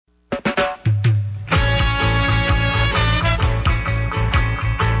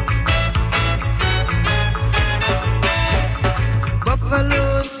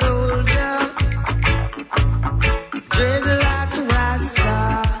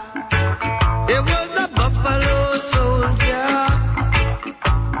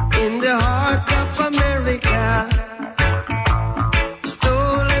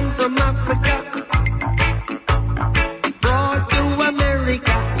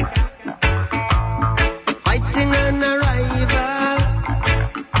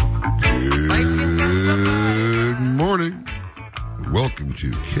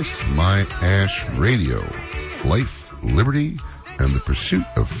My Ash Radio. Life, liberty, and the pursuit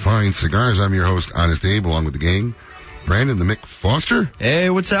of fine cigars. I'm your host, Honest Abe, along with the gang. Brandon, the Mick Foster. Hey,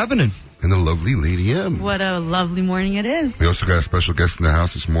 what's happening? And the lovely Lady M. What a lovely morning it is. We also got a special guest in the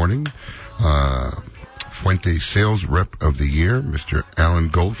house this morning. Fuente Sales Rep of the Year, Mr. Alan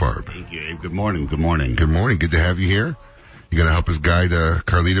Goldfarb. Thank you, Abe. Good morning. Good morning. Good morning. Good to have you here. You going to help us guide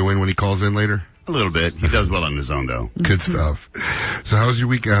Carlito in when he calls in later? A little bit. He does well on his own, though. Good stuff. So how's your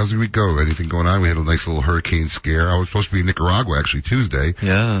week go? Anything going on? We had a nice little hurricane scare. I was supposed to be in Nicaragua actually Tuesday.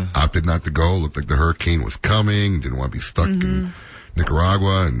 Yeah. Opted not to go. Looked like the hurricane was coming. Didn't want to be stuck in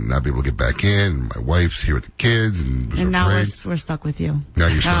Nicaragua and not be able to get back in. My wife's here with the kids and was and now afraid. we're stuck with you. Now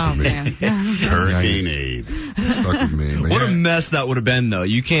you're stuck with me. Man. Hurricane Abe. Stuck with me. But What yeah. a mess that would have been, though.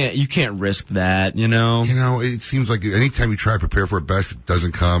 You can't risk that, you know? You know, it seems like anytime you try to prepare for it best, it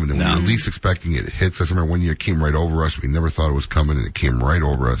doesn't come. And then when No. you're least expecting it, it hits. I remember one year it came right over us. We never thought it was coming, and it came right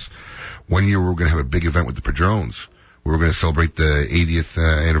over us. One year we were going to have a big event with the Padrones. We were going to celebrate the 80th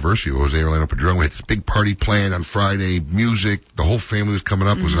anniversary of Jose Orlando Padron. We had this big party planned on Friday, music. The whole family was coming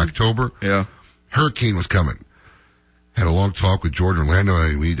up. It was in October. Yeah. Hurricane was coming. Had a long talk with George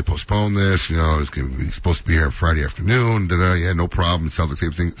Orlando. We need to postpone this. You know, it's supposed to be here Friday afternoon. Yeah, no problem. It sounds like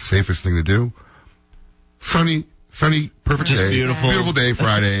the safest thing to do. Sunny, perfect Just day. beautiful Day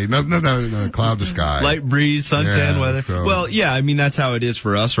Friday. No cloud to sky. Light breeze, suntan Yeah, weather. so- Well, yeah, I mean, that's how it is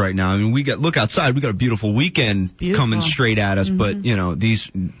for us right now. I mean, look outside. We got a beautiful weekend beautiful. coming straight at us, but, you know, these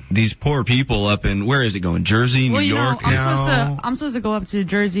poor people up in, where is it going? Jersey, New Well, you know, York now? I'm supposed to go up to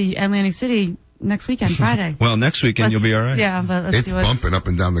Jersey, Atlantic City next weekend, Friday. Well, next weekend you'll be all right. Yeah, but let's It's see what's... bumping up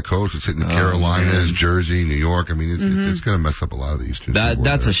and down the coast. It's hitting the Carolinas, man. Jersey, New York. I mean, it's going to mess up a lot of the eastern seaboard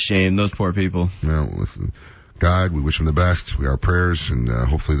That's there. a shame. Those poor people. No, listen, God, we wish them the best. We are prayers, and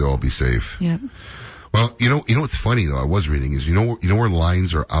hopefully they'll all be safe. Yeah. Well, you know what's funny though? I was reading is you know where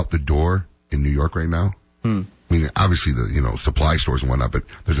lines are out the door in New York right now. I mean, obviously the supply stores and whatnot, but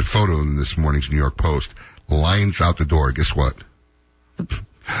there's a photo in this morning's New York Post. Lines out the door. Guess what?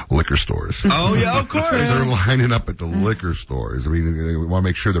 Liquor stores. Oh, yeah, of course. They're lining up at the liquor stores. I mean, we want to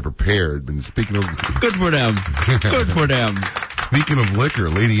make sure they're prepared. And speaking of Good for them. Good for them. speaking of liquor,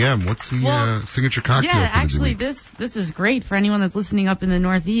 Lady M, what's the signature cocktail? Yeah, for the actually, week? this is great for anyone that's listening up in the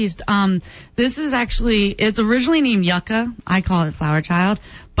Northeast. This is it's originally named Yucca. I call it Flower Child,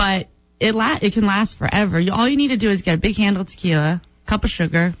 but it can last forever. All you need to do is get a big handle of tequila, cup of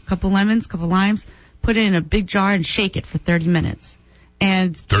sugar, couple lemons, couple limes, put it in a big jar and shake it for 30 minutes.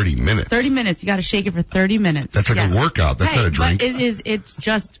 And 30 minutes. 30 minutes. You got to shake it for 30 minutes. That's like a workout. That's not a drink. But it's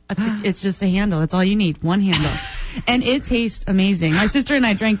just a handle. That's all you need. One handle. And it tastes amazing. My sister and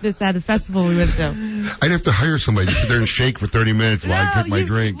I drank this at a festival we went to. I'd have to hire somebody to sit there and shake for 30 minutes while I drink my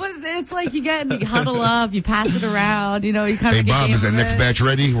drink. But it's like you huddle up, you pass it around, you kind Hey, of get Bob, game is that of next it. batch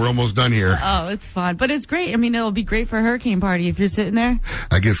ready? We're almost done here. Oh, it's fun. But it's great. I mean, it'll be great for a hurricane party if you're sitting there.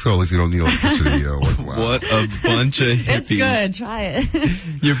 I guess so. At least you don't need electricity. Wow. What a bunch of hippies. It's good. Try it.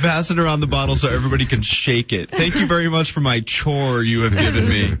 You're passing around the bottle so everybody can shake it. Thank you very much for my chore you have given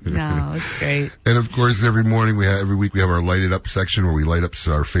me. No, it's great. And of course, every week we have our Light It Up section where we light up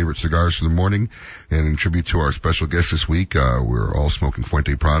our favorite cigars for the morning. And in tribute to our special guest this week, we're all smoking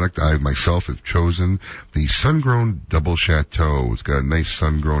Fuente product. I myself have chosen the Sun-Grown Double Chateau. It's got a nice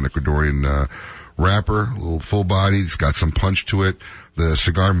sun-grown Ecuadorian wrapper, a little full body. It's got some punch to it. The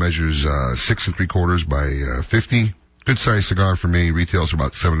cigar measures 6 3/4 by 50. Good size cigar for me. Retails for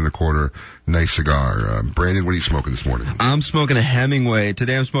about 7 1/4. Nice cigar. Brandon, what are you smoking this morning? I'm smoking a Hemingway.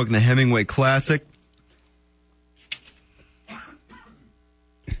 Today I'm smoking the Hemingway Classic.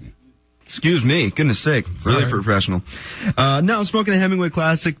 Excuse me. Goodness sake. Really right. professional. No, I'm smoking the Hemingway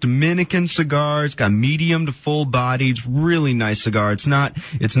Classic Dominican cigar. It's got medium to full body. It's really nice cigar. It's not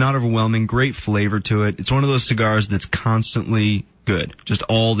overwhelming. Great flavor to it. It's one of those cigars that's constantly good. Just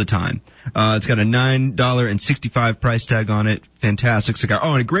all the time. It's got a $9.65 price tag on it. Fantastic cigar.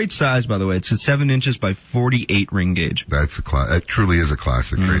 Oh, and a great size, by the way. It's a 7 inches by 48 ring gauge. That truly is a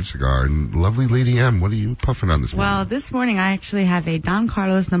classic. Great cigar. And lovely Lady M, what are you puffing on this morning? Well, this morning I actually have a Don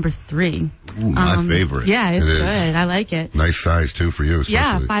Carlos number 3. Ooh, my favorite. Yeah, it's It is. good. I like it. Nice size too for you, especially.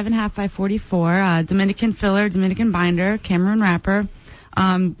 Yeah, 5.5 by 44. Dominican filler, Dominican binder, Cameroon wrapper.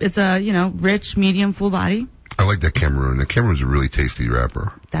 It's a rich, medium, full body. I like that Cameroon. The Cameroon's a really tasty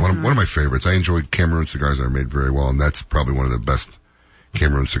wrapper. One of my favorites. I enjoy Cameroon cigars that are made very well, and that's probably one of the best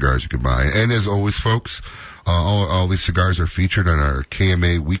Cameroon cigars you could buy. And as always, folks, all these cigars are featured on our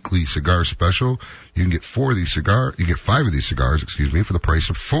KMA weekly cigar special. You can get 5 of these cigars, for the price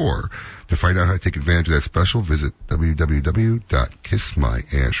of 4. To find out how to take advantage of that special, visit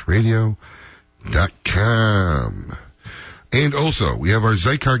www.kissmyashradio.com. And also, we have our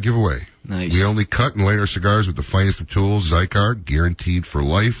Zycar giveaway. Nice. We only cut and light our cigars with the finest of tools, Zycar, guaranteed for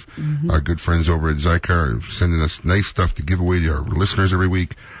life. Our good friends over at Zycar are sending us nice stuff to give away to our listeners every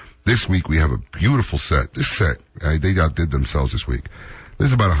week. This week we have a beautiful set. This set, they outdid themselves this week. This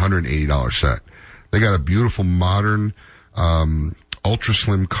is about a $180 set. They got a beautiful modern, ultra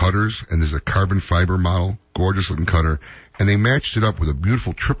slim cutters, and there's a carbon fiber model, gorgeous looking cutter, and they matched it up with a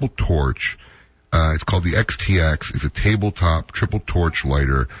beautiful triple torch. It's called the XTX. It's a tabletop triple torch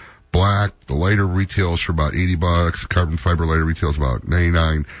lighter. Black. The lighter retails for about $80. The carbon fiber lighter retails about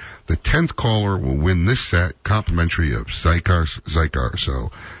 $99. The 10th caller will win this set, complimentary of Zycar.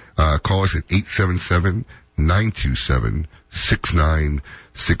 So, call us at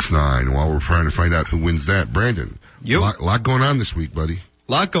 877-927-6969. While we're trying to find out who wins that, Brandon. Yep. Lot going on this week, buddy.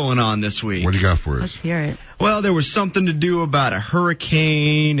 Lot going on this week. What do you got for us? Let's hear it. Well, there was something to do about a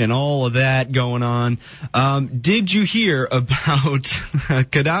hurricane and all of that going on. Did you hear about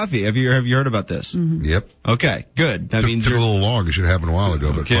Gaddafi? Have you heard about this? Yep. Okay, good. That means took a you're little long. It should have happened a while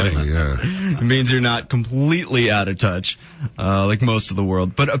ago, but kidding. finally, yeah. It means you're not completely out of touch, like most of the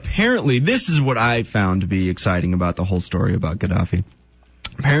world. But apparently, this is what I found to be exciting about the whole story about Gaddafi.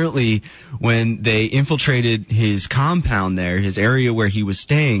 Apparently, when they infiltrated his compound there, his area where he was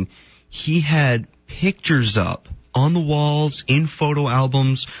staying, he had pictures up on the walls, in photo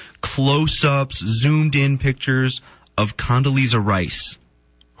albums, close-ups, zoomed-in pictures of Condoleezza Rice.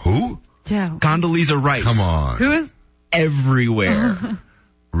 Who? Yeah. Condoleezza Rice. Come on. Who is? Everywhere.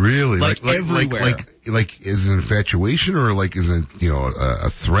 Really? Like everywhere. Like, is it an infatuation or like, is it, a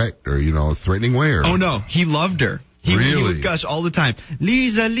threat or, a threatening way or? Oh no, he loved her. He would gush all the time.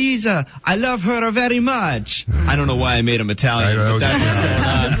 Lisa, I love her very much. I don't know why I made him Italian, but that's what's going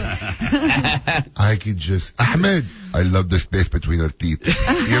on. I could just, Ahmed, I love the space between her teeth.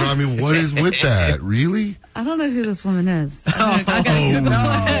 What is with that? Really? I don't know who this woman is.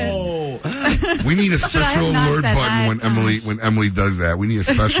 No. We need a special alert button when Emily does that. We need a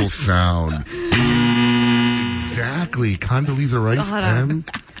special sound. Exactly. Condoleezza Rice, M.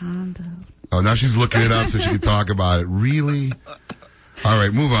 Oh, now she's looking it up so she can talk about it. Really? All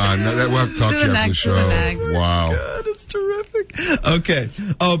right, move on. We'll have to talk to you after the show. Wow. God, it's terrific. Okay.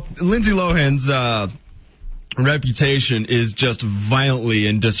 Lindsay Lohan's reputation is just violently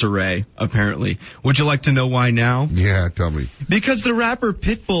in disarray, apparently. Would you like to know why now? Yeah, tell me. Because the rapper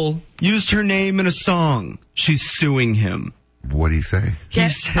Pitbull used her name in a song. She's suing him. What'd he say?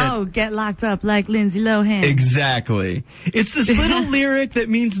 Get locked up like Lindsay Lohan. Exactly. It's this little lyric that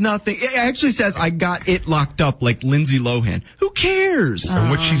means nothing. It actually says, I got it locked up like Lindsay Lohan. Who cares?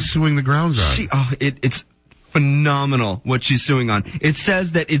 And what she's suing the grounds on? It's phenomenal what she's suing on. It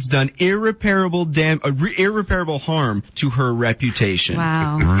says that it's done irreparable harm to her reputation.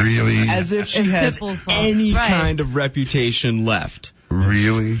 Wow. Really? As if she has any kind of reputation left.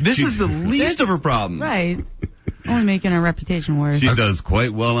 Really? This is the least of her problems. Right. Only making her reputation worse. She does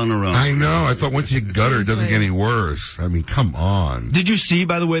quite well on her own. I know. I thought once you gut her, it doesn't get any worse. I mean, come on. Did you see,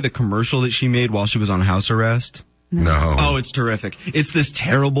 by the way, the commercial that she made while she was on house arrest? No. Oh, it's terrific. It's this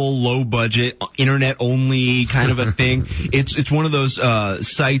terrible, low-budget, internet-only kind of a thing. It's one of those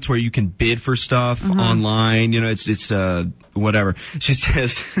sites where you can bid for stuff online. It's whatever. She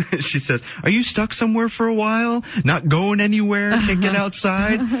says, are you stuck somewhere for a while? Not going anywhere? Can't get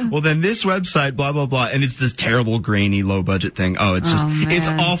outside? Well, then this website, blah, blah, blah. And it's this terrible, grainy, low-budget thing. Oh, it's just, it's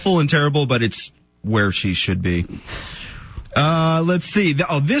awful and terrible, but it's where she should be. Let's see.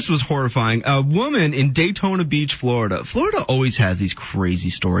 This was horrifying. A woman in Daytona Beach, Florida. Florida always has these crazy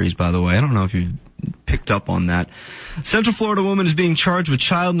stories, by the way. I don't know if you've picked up on that. Central Florida woman is being charged with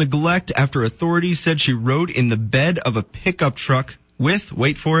child neglect after authorities said she rode in the bed of a pickup truck with,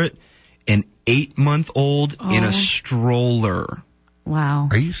 wait for it, an 8-month-old in a stroller. Wow.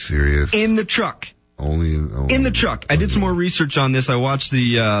 Are you serious? In the truck. Only in the truck. I did some more research on this. I watched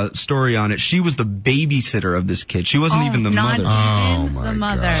the story on it. She was the babysitter of this kid. She wasn't even the mother. Oh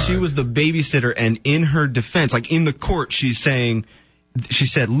my God. She was the babysitter, and in her defense, like in the court, she said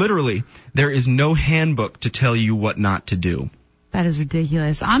literally, there is no handbook to tell you what not to do. That is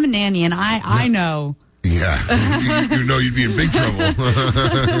ridiculous. I'm a nanny, and I know. Yeah, you know you'd be in big trouble.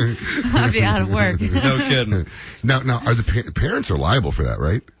 I'd be out of work. No kidding. Now, are the parents are liable for that,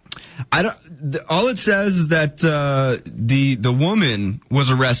 right? All it says is that the woman was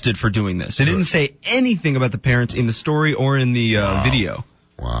arrested for doing this. It didn't say anything about the parents in the story or in the video.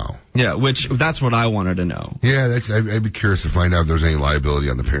 Wow. Yeah, that's what I wanted to know. Yeah, I'd be curious to find out if there's any liability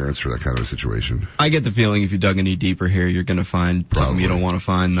on the parents for that kind of a situation. I get the feeling if you dug any deeper here, you're going to find something you don't want to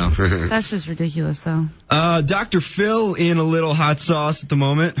find, though. That's just ridiculous, though. Dr. Phil in a little hot sauce at the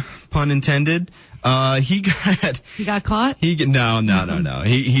moment, pun intended. He got caught? No.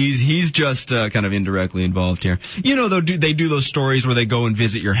 He's just kind of indirectly involved here. You know, they do those stories where they go and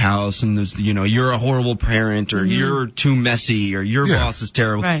visit your house and there's, you know, you're a horrible parent or you're too messy or your boss is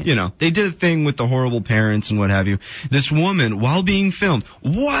terrible. Right. You know, they did a thing with the horrible parents and what have you. This woman, while being filmed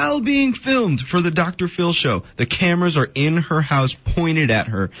for the Dr. Phil show, the cameras are in her house pointed at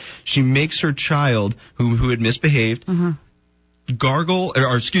her. She makes her child who had misbehaved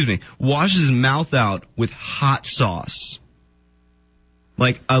washes his mouth out with hot sauce.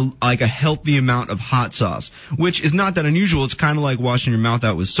 Like a healthy amount of hot sauce, which is not that unusual. It's kind of like washing your mouth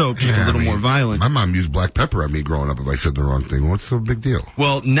out with soap, just a little more violent. My mom used black pepper on me growing up if I said the wrong thing. What's the big deal?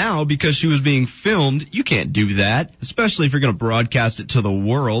 Well, now, because she was being filmed, you can't do that, especially if you're going to broadcast it to the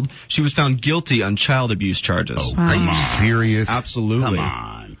world. She was found guilty on child abuse charges. Are you serious? Absolutely. Come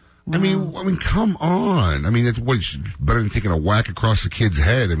on. I mean, come on. I mean, it's better than taking a whack across the kid's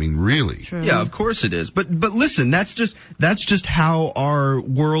head. I mean, really. True. Yeah, of course it is. But listen, that's just how our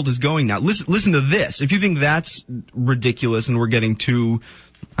world is going now. Listen to this. If you think that's ridiculous and we're getting too,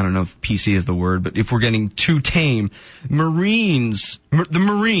 I don't know if PC is the word, but if we're getting too tame, the Marines,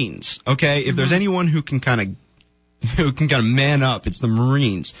 okay? If there's anyone who can kind of man up, it's the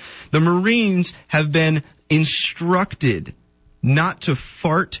Marines. The Marines have been instructed not to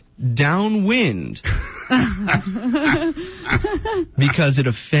fart downwind because it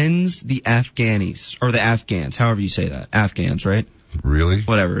offends the Afghanis, or the Afghans, however you say that. Afghans, right? Really?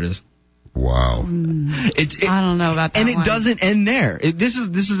 Whatever it is. Wow. I don't know about that. And it doesn't end there. This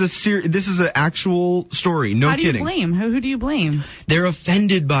is an actual story. No kidding. How do you blame? Who do you blame? They're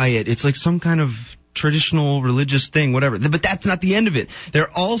offended by it. It's like some kind of traditional religious thing, whatever. But that's not the end of it.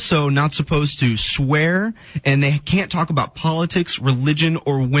 They're also not supposed to swear, and they can't talk about politics, religion,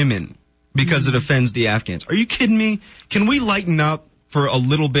 or women because it offends the Afghans. Are you kidding me? Can we lighten up for a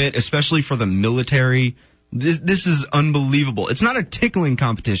little bit, especially for the military? This is unbelievable. It's not a tickling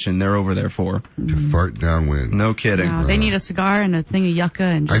competition they're over there for. To fart downwind. No kidding. No, they need a cigar and a thing of yucca.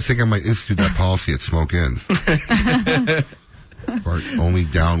 And I think I might institute that policy at Smoke Inn. Fart only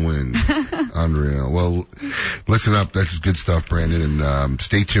downwind. Unreal. Well, listen up. That's good stuff, Brandon. And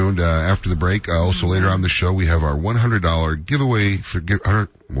stay tuned after the break. Also later on the show, we have our $100 giveaway,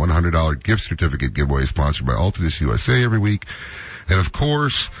 $100 gift certificate giveaway sponsored by Altadis USA every week. And of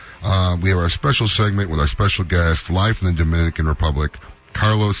course, we have our special segment with our special guest live from the Dominican Republic,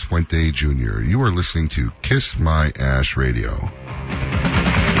 Carlos Fuente Jr. You are listening to Kiss My Ash Radio.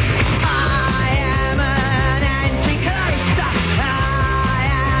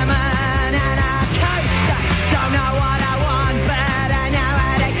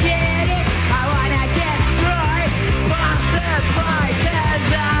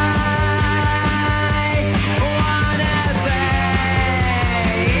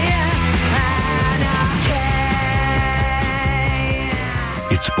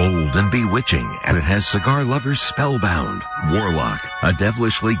 It's bold and bewitching, and it has cigar lovers spellbound. Warlock, a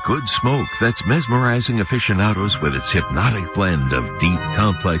devilishly good smoke that's mesmerizing aficionados with its hypnotic blend of deep,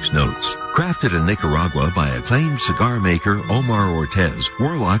 complex notes. Crafted in Nicaragua by acclaimed cigar maker Omar Ortez,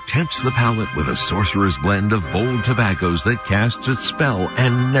 Warlock tempts the palate with a sorcerer's blend of bold tobaccos that casts its spell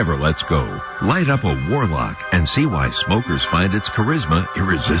and never lets go. Light up a Warlock and see why smokers find its charisma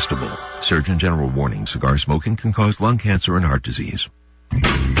irresistible. Surgeon General warning: cigar smoking can cause lung cancer and heart disease.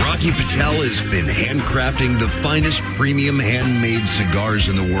 Rocky Patel has been handcrafting the finest premium handmade cigars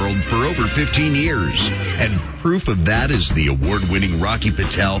in the world for over 15 years. And proof of that is the award-winning Rocky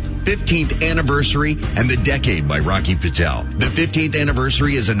Patel 15th Anniversary and the Decade by Rocky Patel. The 15th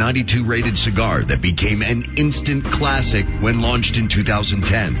Anniversary is a 92 rated cigar that became an instant classic when launched in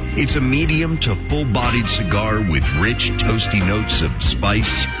 2010. It's a medium to full-bodied cigar with rich, toasty notes of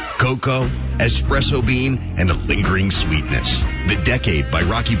spice, cocoa, espresso bean, and a lingering sweetness. The Decade by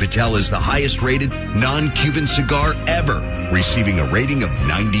Rocky Patel is the highest rated non-Cuban cigar ever, receiving a rating of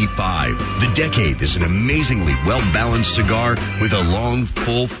 95. The Decade is an amazingly well-balanced cigar with a long,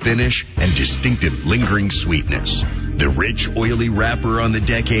 full finish and distinctive lingering sweetness. The rich, oily wrapper on the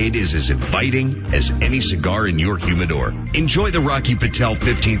Decade is as inviting as any cigar in your humidor. Enjoy the Rocky Patel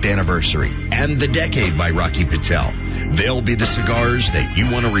 15th Anniversary and the Decade by Rocky Patel. They'll be the cigars that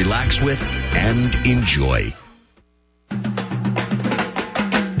you want to relax with and enjoy.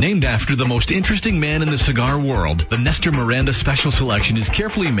 Named after the most interesting man in the cigar world, the Nestor Miranda Special Selection is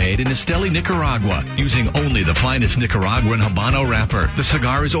carefully made in Esteli, Nicaragua, using only the finest Nicaraguan Habano wrapper. The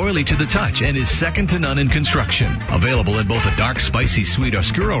cigar is oily to the touch and is second to none in construction. Available in both a dark, spicy, sweet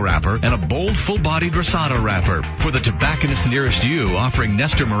Oscuro wrapper and a bold, full-bodied Rosado wrapper. For the tobacconist nearest you offering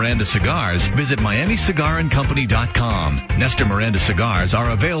Nestor Miranda cigars, visit MiamiCigarAndCompany.com. Nestor Miranda cigars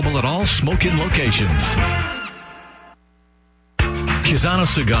are available at all smoke-in locations. Quezano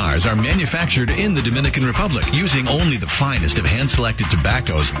cigars are manufactured in the Dominican Republic using only the finest of hand-selected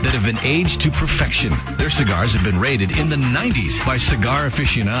tobaccos that have been aged to perfection. Their cigars have been rated in the 90s by Cigar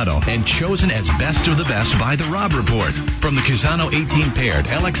Aficionado and chosen as best of the best by the Rob Report. From the Quezano 18-paired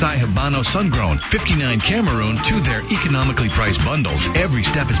LXI Habano Sun-Grown 59 Cameroon to their economically priced bundles, every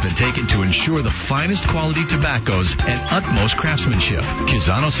step has been taken to ensure the finest quality tobaccos and utmost craftsmanship.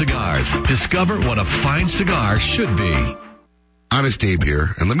 Quezano cigars. Discover what a fine cigar should be. Honest Abe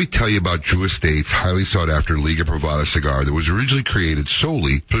here, and let me tell you about Drew Estate's highly sought-after Liga Privada cigar that was originally created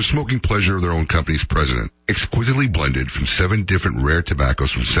solely for the smoking pleasure of their own company's president. Exquisitely blended from 7 different rare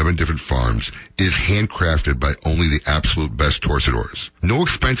tobaccos from 7 different farms, it is handcrafted by only the absolute best torcedores. No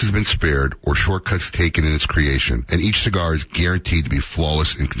expense has been spared or shortcuts taken in its creation, and each cigar is guaranteed to be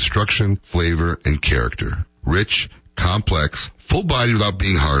flawless in construction, flavor, and character. Rich, complex, full-bodied without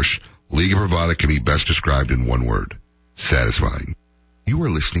being harsh, Liga Privada can be best described in one word. Satisfying. You are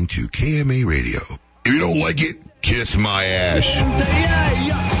listening to KMA Radio. If you don't like it, kiss my ass.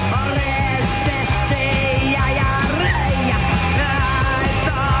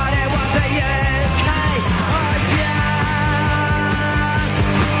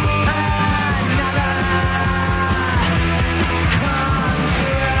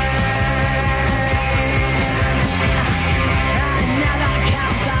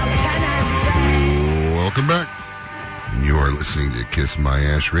 Welcome back. You are listening to Kiss My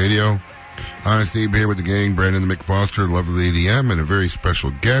Ash Radio. Honest Abe here with the gang, Brandon the McFoster, lovely ADM, and a very special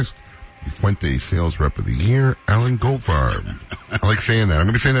guest, the Fuente Sales Rep of the Year, Alan Goldfarb. I like saying that. I'm going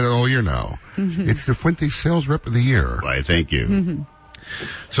to be saying that all year now. It's the Fuente Sales Rep of the Year. Why, thank you.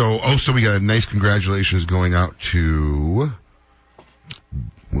 So, also we got a nice congratulations going out to,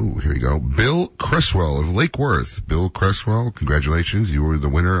 here we go, Bill Cresswell of Lake Worth. Bill Cresswell, congratulations. You were the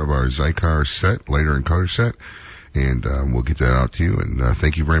winner of our Zycar set, lighter and color set. And we'll get that out to you. And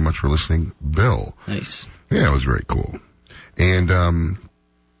thank you very much for listening, Bill. Nice. Yeah, it was very cool. And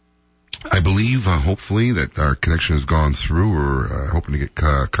I believe, hopefully, that our connection has gone through. We're hoping to get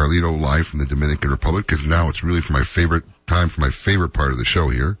Carlito live from the Dominican Republic, because now it's really for my favorite part of the show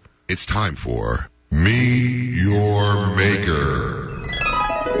here. It's time for Me Your Maker.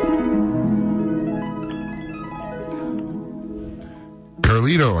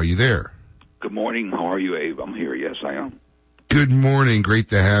 Carlito, are you there? Good morning. How are you, Abe? I'm here. Yes, I am. Good morning. Great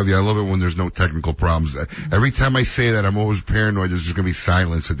to have you. I love it when there's no technical problems. Every time I say that, I'm always paranoid there's just going to be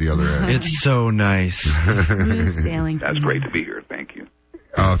silence at the other end. It's so nice. Smooth sailing. That's great to be here. Thank you.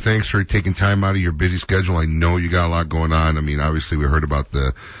 Thanks for taking time out of your busy schedule. I know you got a lot going on. I mean, obviously we heard about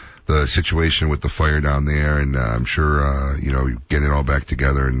the situation with the fire down there, and I'm sure, you're getting it all back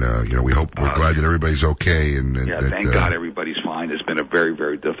together, and, we're glad that everybody's okay. And thank God everybody's fine. It's been a very,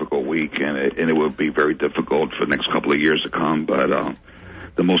 very difficult week, and it will be very difficult for the next couple of years to come, but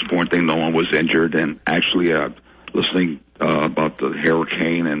the most important thing, no one was injured, and actually listening about the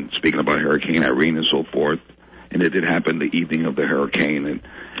hurricane and speaking about Hurricane Irene and so forth, and it did happen the evening of the hurricane,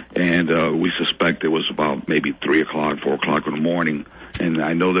 and we suspect it was about maybe 3 o'clock, 4 o'clock in the morning. And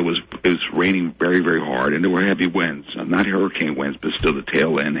I know it was raining very, very hard, and there were heavy winds, not hurricane winds, but still the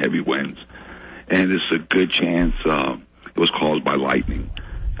tail end heavy winds. And it's a good chance it was caused by lightning.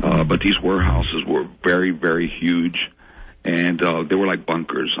 But these warehouses were very, very huge, and they were like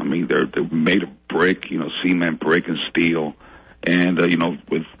bunkers. I mean, they're made of brick, cement, brick, and steel, and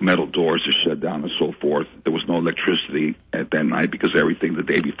with metal doors to shut down and so forth. There was no electricity at that night because everything the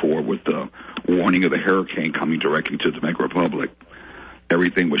day before, with the warning of the hurricane coming directly to the Dominican Republic,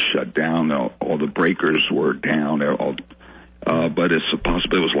 everything was shut down. All the breakers were down. But it's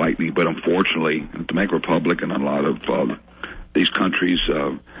possible it was lightning. But unfortunately, the Dominican Republic and a lot of these countries,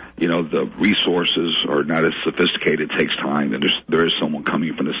 the resources are not as sophisticated. It takes time. And there is someone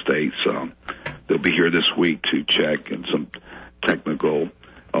coming from the States. They'll be here this week to check, and some technical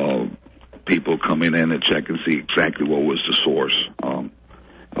people coming in and check and see exactly what was the source.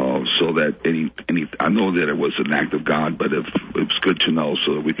 So that I know that it was an act of God, but it was good to know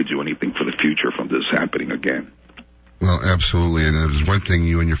so that we could do anything for the future from this happening again. Well, absolutely, and there's one thing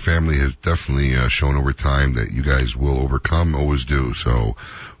you and your family have definitely shown over time that you guys will overcome, always do. So,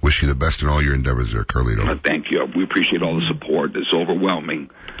 wish you the best in all your endeavors there, Carlito. Thank you. We appreciate all the support. It's overwhelming,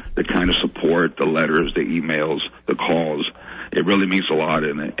 the kind of support, the letters, the emails, the calls. It really means a lot,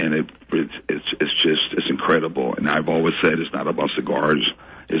 and it's incredible. And I've always said it's not about cigars,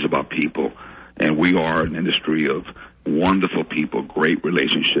 it's about people. And we are an industry of wonderful people, great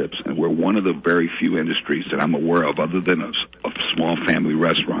relationships, and we're one of the very few industries that I'm aware of, other than of small family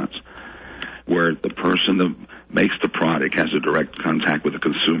restaurants, where the person that makes the product has a direct contact with the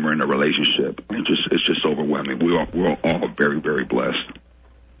consumer in a relationship. It's just overwhelming. We're all very, very blessed.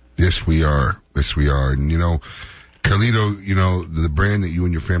 Yes, we are. Yes, we are. And, Carlito, the brand that you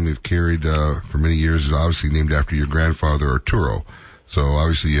and your family have carried for many years is obviously named after your grandfather, Arturo. So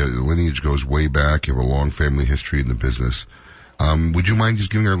obviously the lineage goes way back. You have a long family history in the business. Would you mind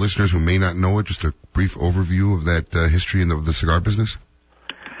just giving our listeners who may not know it just a brief overview of that history in the cigar business?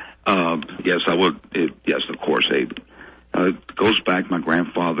 Yes, I would. Yes, of course, Abe. It goes back. My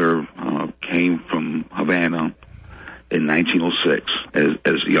grandfather came from Havana in 1906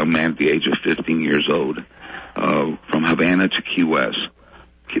 as a young man at the age of 15 years old, from Havana to Key West.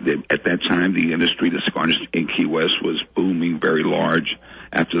 At that time, the industry, the cigar industry in Key West was booming, very large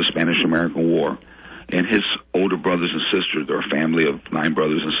after the Spanish-American War. And his older brothers and sisters, their family of 9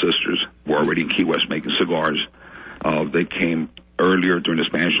 brothers and sisters, were already in Key West making cigars. They came earlier during the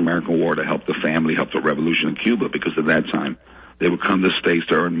Spanish-American War to help the family, help the revolution in Cuba, because at that time they would come to the States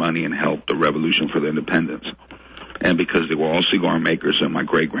to earn money and help the revolution for their independence. And because they were all cigar makers, and my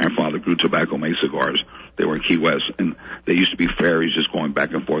great-grandfather grew tobacco-made cigars, they were in Key West, and there used to be ferries just going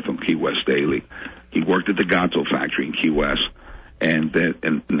back and forth from Key West daily. He worked at the Gato factory in Key West, and then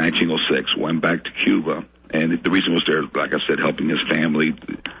in 1906 went back to Cuba. And the reason was there, like I said, helping his family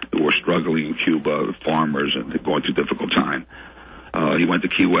who were struggling in Cuba, farmers, and going through a difficult time. He went to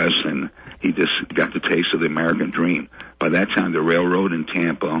Key West, and he just got the taste of the American dream. By that time, the railroad in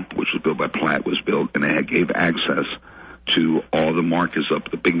Tampa, which was built by Platt, was built, and it gave access to all the markets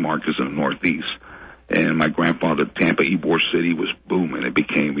the big markets in the Northeast. And my grandfather, Tampa, Ybor City was booming. It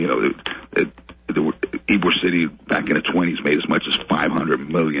became, Ybor City back in the 20s made as much as 500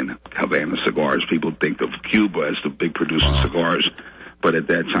 million Havana cigars. People think of Cuba as the big producer of cigars, but at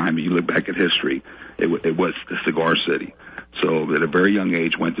that time, you look back at history, it was the cigar city. So at a very young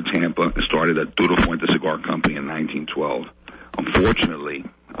age, went to Tampa and started a Duro Fuente Cigar Company in 1912. Unfortunately,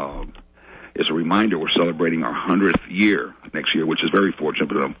 as a reminder, we're celebrating our 100th year next year, which is very fortunate.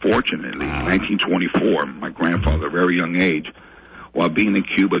 But unfortunately, in 1924, my grandfather, at a very young age, while being in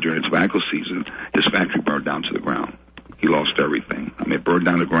Cuba during the tobacco season, his factory burned down to the ground. He lost everything. It burned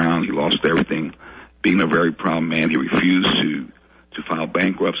down to the ground. He lost everything. Being a very proud man, he refused to file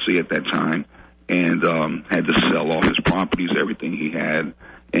bankruptcy at that time, and had to sell off his properties, everything he had.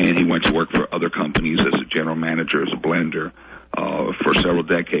 And he went to work for other companies as a general manager, as a blender, for several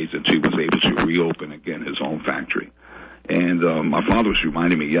decades until he was able to reopen again his own factory. And my father was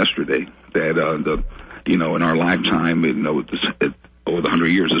reminding me yesterday that in our lifetime, over the 100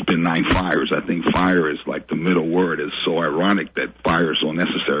 years, there's been 9 fires. I think fire is like the middle word. It's so ironic that fire is so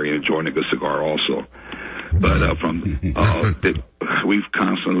necessary in enjoying a good cigar also. But we've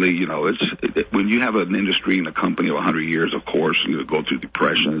constantly, when you have an industry and a company of 100 years, of course, you go through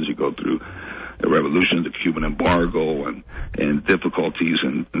depressions, you go through the revolution, the Cuban embargo, and difficulties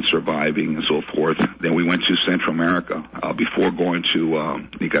in surviving and so forth. Then we went to Central America. Before going to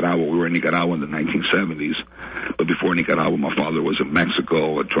Nicaragua, we were in Nicaragua in the 1970s. But before Nicaragua, my father was in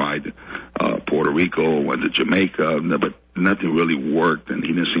Mexico, had tried Puerto Rico, went to Jamaica, but nothing really worked, and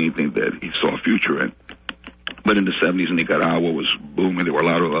he didn't see anything that he saw a future in. But in the 70s, Nicaragua was booming. There were a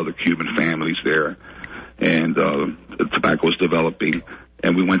lot of other Cuban families there, and the tobacco was developing.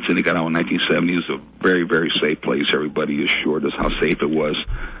 And we went to Nicaragua in 1970. It was a very, very safe place. Everybody assured us how safe it was.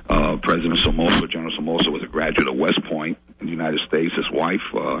 President Somoza, General Somoza, was a graduate of West Point in the United States. His wife,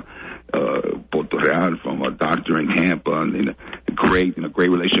 Puerto Real, from a doctor in Tampa, and great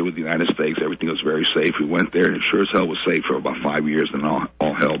relationship with the United States. Everything was very safe. We went there, and sure as hell was safe for about 5 years, and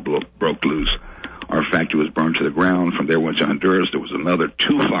all hell broke loose. Our factory was burned to the ground. From there, we went to Honduras. There was another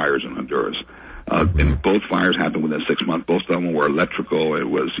 2 fires in Honduras. And both fires happened within 6 months. Both of them were electrical. It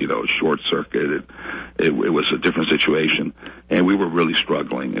was, short circuit. It was a different situation. And we were really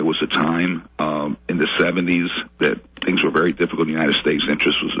struggling. It was a time, in the 70s that things were very difficult in the United States.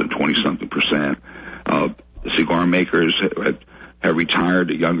 Interest was in 20-something%. The cigar makers had retired.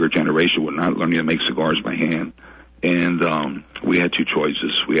 The younger generation were not learning to make cigars by hand. And we had 2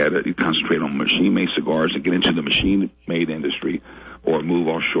 choices. We had to concentrate on machine-made cigars and get into the machine-made industry, or move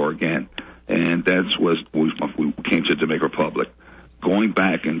offshore again. And that's what we came to Dominican Republic. Going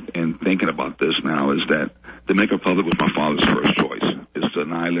back and thinking about this now is that Dominican Republic was my father's first choice. It's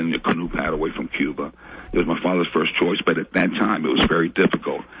an island, a canoe paddle away from Cuba. It was my father's first choice, but at that time it was very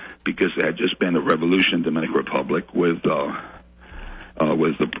difficult because there had just been a revolution in Dominican Republic with the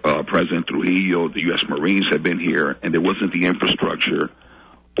President Trujillo. The U.S. Marines had been here, and there wasn't the infrastructure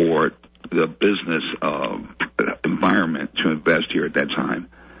or the business environment to invest here at that time.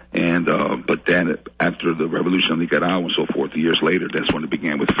 And but then after the revolution in Nicaragua and so forth, years later, that's when it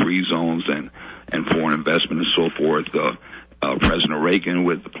began with free zones and foreign investment and so forth. President Reagan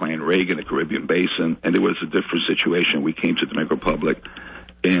with the Plan Reagan, the Caribbean Basin, and it was a different situation. We came to Dominican Republic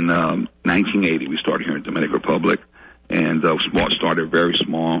in 1980. We started here in Dominican Republic, and started very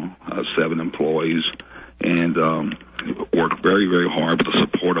small, 7 employees, and worked very, very hard with the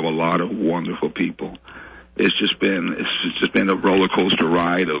support of a lot of wonderful people. It's just been a roller coaster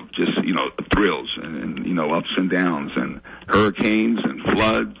ride of just, thrills and ups and downs and hurricanes and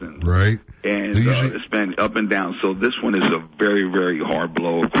floods and right. And it's been up and down. So this one is a very, very hard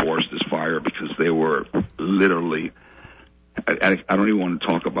blow, of course, this fire, because they were literally, I don't even want to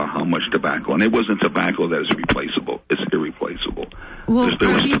talk about how much tobacco, and it wasn't tobacco that is replaceable. It's irreplaceable. Well, there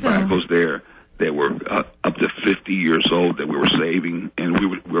was tobaccos there that were up to 50 years old that we were saving, and we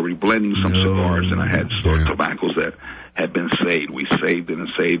were blending some cigars, and I had tobaccos that had been saved. We saved it and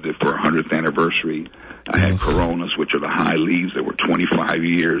saved it for our 100th anniversary. I had Coronas, which are the high leaves that were 25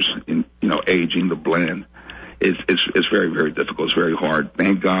 years in, aging the blend. It's very, very difficult. It's very hard.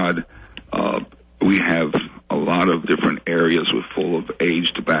 Thank God, we have a lot of different areas full of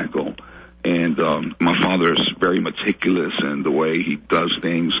aged tobacco, and my father is very meticulous in the way he does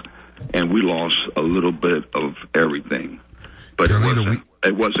things. And we lost a little bit of everything, but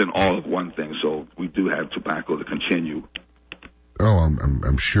it wasn't all of one thing. So we do have tobacco to continue. Oh,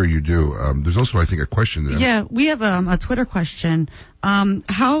 I'm sure you do. There's also, I think, a question. Yeah, we have a Twitter question.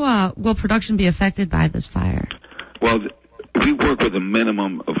 How will production be affected by this fire? Well, we work with a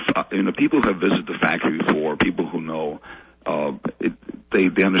minimum of, people who have visited the factory before, people who know,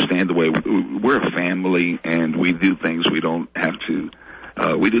 they understand the way we're a family, and we do things we don't have to.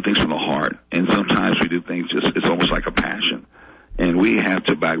 We do things from the heart, and sometimes we do things it's almost like a passion. And we have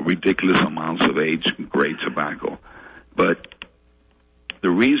ridiculous amounts of aged great tobacco. But the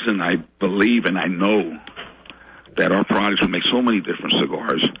reason I believe and I know that our products will make so many different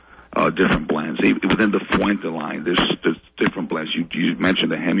cigars, different blends. Within the Fuente line, there's different blends. You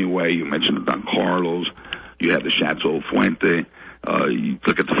mentioned the Hemingway, you mentioned the Don Carlos, you have the Chateau Fuente, you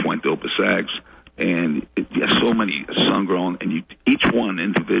look at the Fuente Opus X, and there's so many sun-grown, and each one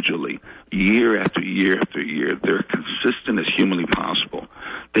individually, year after year after year, they're consistent as humanly possible.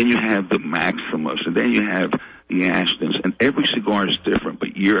 Then you have the Maximus, and then you have the Ashtons, and every cigar is different,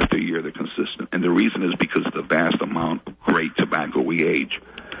 but year after year they're consistent. And the reason is because of the vast amount of great tobacco we age.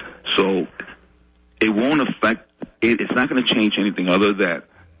 So it won't affect, it's not going to change anything other than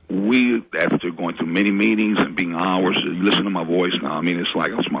we, after going through many meetings and being hours, you listen to my voice now. I mean, it's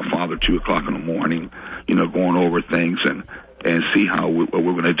like it's my father, 2 o'clock in the morning, going over things and see what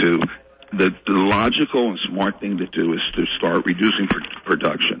we're going to do. The logical and smart thing to do is to start reducing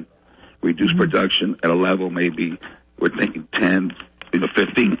production. Reduce production at a level maybe we're thinking 10,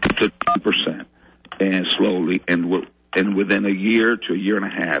 15 to 10%, and slowly, and within a year to a year and a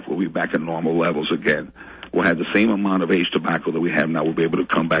half, we'll be back at normal levels again. We'll have the same amount of aged tobacco that we have now. We'll be able to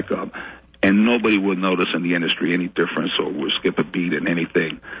come back up, and nobody will notice in the industry any difference, or we'll skip a beat in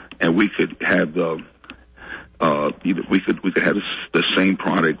anything. And we could have we could have the same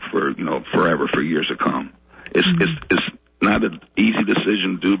product for forever, for years to come. It's not an easy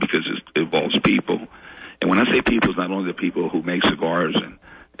decision to do because it involves people. And when I say people, it's not only the people who make cigars and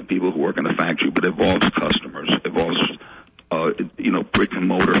people who work in the factory, but it involves customers. It involves brick and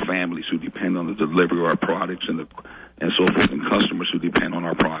mortar families who depend on the delivery of our products and so forth, and customers who depend on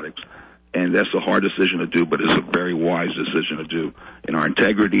our products. And that's a hard decision to do, but it's a very wise decision to do. And our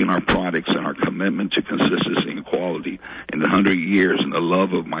integrity in our products and our commitment to consistency and quality in the 100 years, and the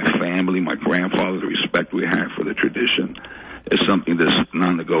love of my family, my grandfather, the respect we have for the tradition is something that's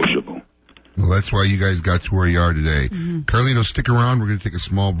non-negotiable. Well, that's why you guys got to where you are today. Mm-hmm. Carlino, stick around. We're going to take a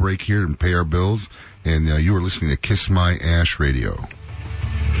small break here and pay our bills. And you are listening to Kiss My Ash Radio.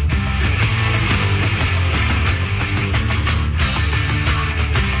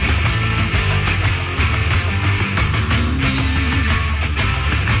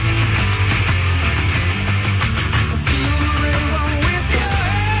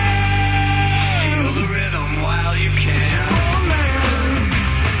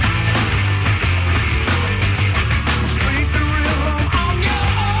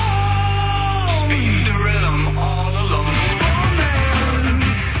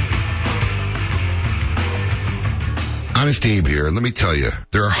 Honest Abe here, and let me tell you,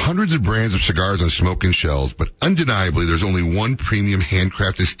 there are hundreds of brands of cigars on smoking shelves, but undeniably there's only one premium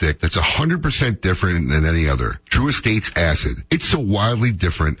handcrafted stick that's 100% different than any other. True Estates Acid. It's so wildly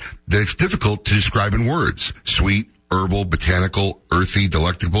different that it's difficult to describe in words. Sweet, herbal, botanical, earthy,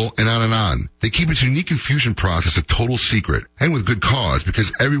 delectable, and on and on. They keep its unique infusion process a total secret, and with good cause,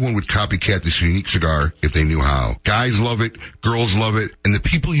 because everyone would copycat this unique cigar if they knew how. Guys love it, girls love it, and the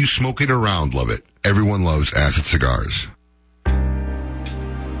people you smoke it around love it. Everyone loves Acid cigars.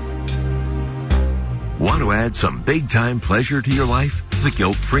 Want to add some big-time pleasure to your life? The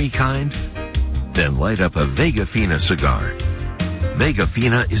guilt-free kind? Then light up a Vega Fina cigar. Vega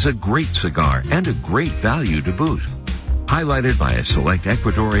Fina is a great cigar and a great value to boot. Highlighted by a select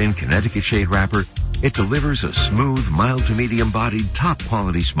Ecuadorian Connecticut shade wrapper, it delivers a smooth, mild to medium-bodied,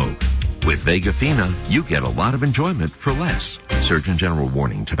 top-quality smoke. With Vega Fina, you get a lot of enjoyment for less. Surgeon General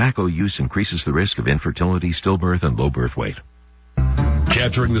warning, tobacco use increases the risk of infertility, stillbirth, and low birth weight.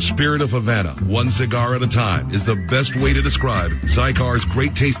 Capturing the spirit of Havana, one cigar at a time, is the best way to describe Zykar's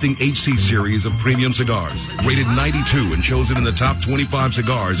great-tasting HC series of premium cigars. Rated 92 and chosen in the top 25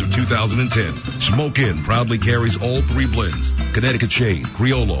 cigars of 2010. Smoke Inn proudly carries all three blends, Connecticut Shade,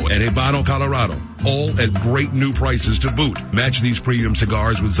 Criollo, and Habano Colorado, all at great new prices to boot. Match these premium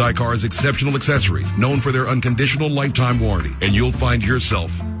cigars with Zykar's exceptional accessories, known for their unconditional lifetime warranty, and you'll find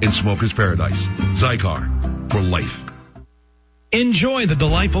yourself in smoker's paradise. Zykar, for life. Enjoy the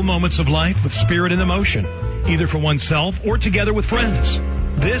delightful moments of life with spirit and emotion, either for oneself or together with friends.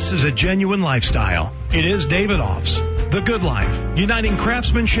 This is a genuine lifestyle. It is Davidoff's, the good life. Uniting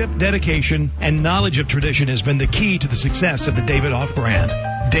craftsmanship, dedication, and knowledge of tradition has been the key to the success of the Davidoff brand.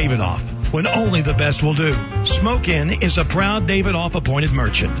 Davidoff, when only the best will do. Smoke Inn is a proud Davidoff appointed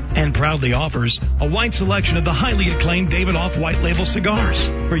merchant and proudly offers a wide selection of the highly acclaimed Davidoff white label cigars.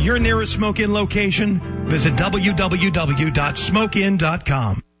 For your nearest Smoke Inn location, visit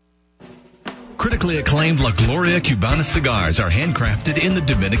www.smokeinn.com. Critically acclaimed La Gloria Cubana cigars are handcrafted in the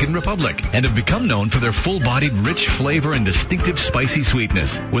Dominican Republic and have become known for their full-bodied, rich flavor and distinctive spicy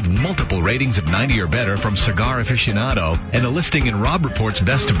sweetness. With multiple ratings of 90 or better from Cigar Aficionado and a listing in Robb Report's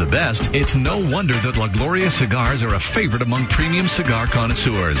Best of the Best, it's no wonder that La Gloria cigars are a favorite among premium cigar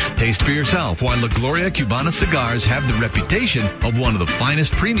connoisseurs. Taste for yourself why La Gloria Cubana cigars have the reputation of one of the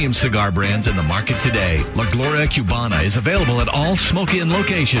finest premium cigar brands in the market today. La Gloria Cubana is available at all Smoke Inn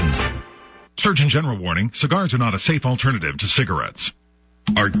locations. Surgeon General warning, cigars are not a safe alternative to cigarettes.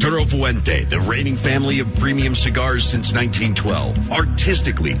 Arturo Fuente, the reigning family of premium cigars since 1912,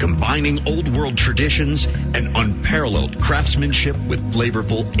 artistically combining old world traditions and unparalleled craftsmanship with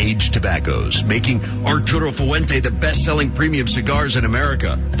flavorful aged tobaccos, making Arturo Fuente the best-selling premium cigars in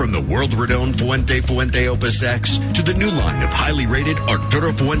America. From the world-renowned Fuente Opus X to the new line of highly rated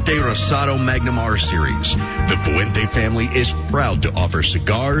Arturo Fuente Rosado Magnum R series, the Fuente family is proud to offer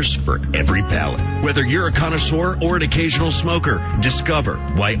cigars for every palate. Whether you're a connoisseur or an occasional smoker, discover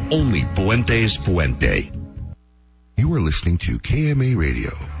why only Fuente's Fuente. You are listening to KMA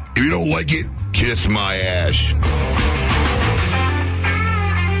Radio. If you don't like it, kiss my ash.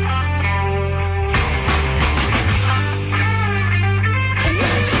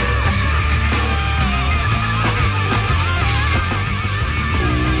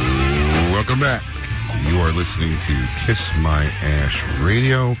 Welcome back. You are listening to Kiss My Ash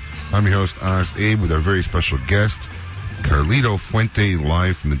Radio. I'm your host, Honest Abe, with our very special guest, Carlito Fuente,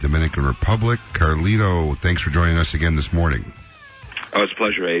 live from the Dominican Republic. Carlito, thanks for joining us again this morning. Oh, it's a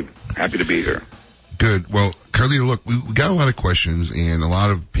pleasure, Abe. Happy to be here. Good. Well, Carlito, look, we got a lot of questions, and a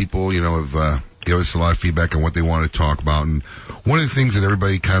lot of people, have given us a lot of feedback on what they want to talk about. And one of the things that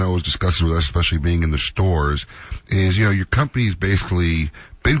everybody kind of always discusses with us, especially being in the stores, is, your company's basically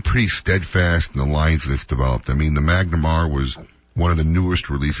been pretty steadfast in the lines that it's developed. I mean, the Magnum R was one of the newest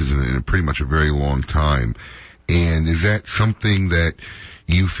releases in pretty much a very long time. And is that something that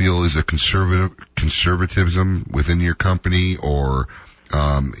you feel is a conservatism within your company, or,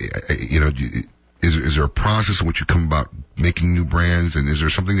 is there a process in which you come about making new brands, and is there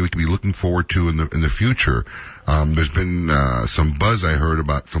something that we could be looking forward to in the future? There's been some buzz I heard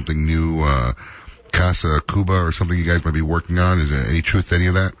about something new, Casa Cuba or something you guys might be working on. Is there any truth to any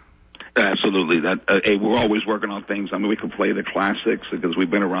of that? Absolutely. We're always working on things. I mean, we could play the classics because we've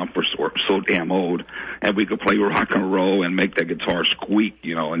been around for so damn old, and we could play rock and roll and make that guitar squeak,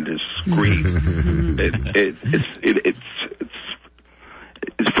 and just scream.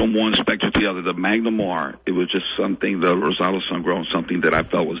 It's from one spectrum to the other. The Magnum R, it was just something, the Rosado Sun-Grown, something that I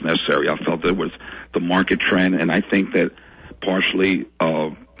felt was necessary. I felt it was the market trend, and I think that partially,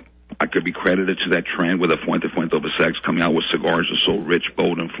 I could be credited to that trend with the Fuente Open-Sex coming out with cigars that are so rich,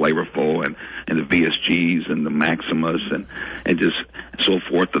 bold, and flavorful, and the VSGs and the Maximas and just so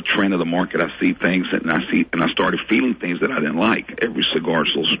forth. The trend of the market, I see things and I started feeling things that I didn't like. Every cigar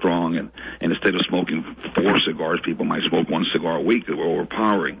is so strong, and instead of smoking 4 cigars, people might smoke 1 cigar a week. They were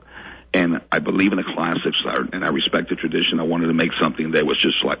overpowering. And I believe in the classics, and I respect the tradition. I wanted to make something that was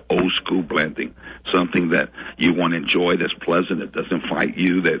just like old school blending, something that you want to enjoy, that's pleasant, that doesn't fight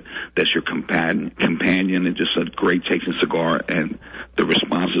you, that's your companion, and just a great tasting cigar. And the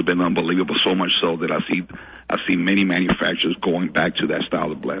response has been unbelievable, so much so that I see many manufacturers going back to that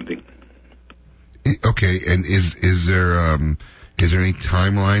style of blending. Okay, and is there any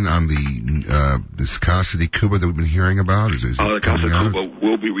timeline on this Casa de Cuba that we've been hearing about? The Casa de Cuba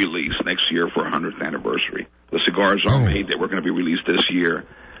will be released next year for 100th anniversary. The cigars are made. They were going to be released this year,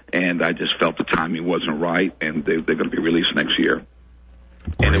 and I just felt the timing wasn't right, and they're going to be released next year.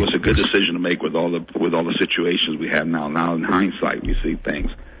 Great. And it was a good decision to make with all the situations we have now. Now in hindsight, we see things,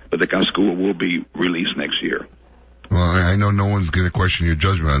 but the Casa de Cuba will be released next year. Well, I know no one's going to question your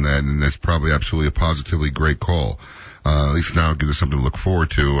judgment on that, and that's probably absolutely a positively great call. At least now it gives us something to look forward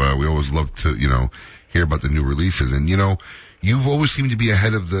to. We always love to, hear about the new releases. And, you've always seemed to be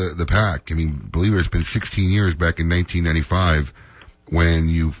ahead of the pack. I mean, believe it, it's been 16 years back in 1995 when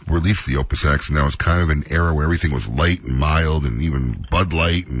you released the Opus X, and that was kind of an era where everything was light and mild, and even Bud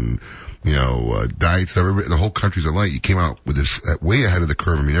Light and, Diet stuff. The whole country's a light. You came out with this way ahead of the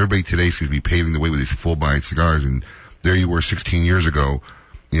curve. I mean, everybody today seems to be paving the way with these full-bodied cigars, and there you were 16 years ago,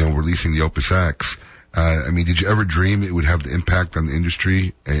 releasing the Opus X. Did you ever dream it would have the impact on the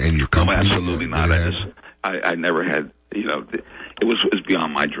industry and your company? No, absolutely not. I never had, it was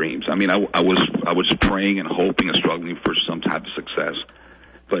beyond my dreams. I mean, I was praying and hoping and struggling for some type of success.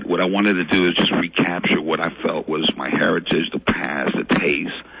 But what I wanted to do is just recapture what I felt was my heritage, the past, the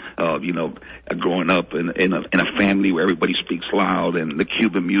taste of, growing up in a family where everybody speaks loud, and the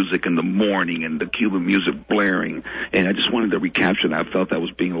Cuban music in the morning and the Cuban music blaring. And I just wanted to recapture that. I felt that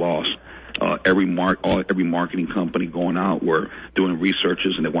was being lost. Every marketing company going out were doing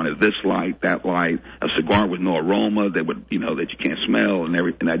researches, and they wanted this light, that light, a cigar with no aroma that would, that you can't smell, and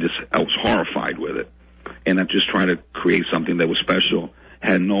everything. I was horrified with it, and I just tried to create something that was special.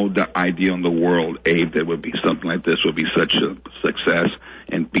 Had no idea in the world, Abe, that would be something like this would be such a success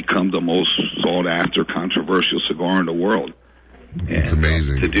and become the most sought after controversial cigar in the world. It's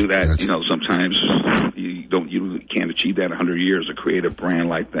amazing. To do that, sometimes you can't achieve that in 100 years to create a brand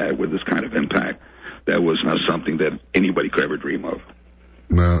like that with this kind of impact. That was not something that anybody could ever dream of.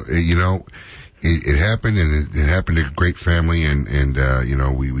 Well, it happened, and it happened to a great family, and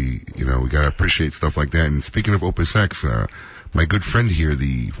we gotta appreciate stuff like that. And speaking of Opus X, my good friend here,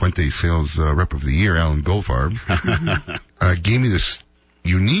 the Fuente Sales Rep of the Year, Alan Goldfarb, gave me this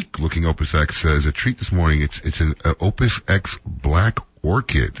unique looking Opus X as a treat this morning. It's an Opus X Black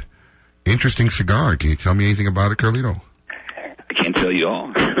Orchid. Interesting cigar. Can you tell me anything about it, Carlito? I can't tell you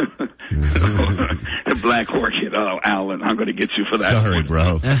all. The Black Orchid. Oh, Alan, I'm going to get you for that. Sorry, one.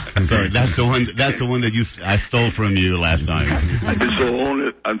 Bro. Sorry. That's the one that I stole from you last time.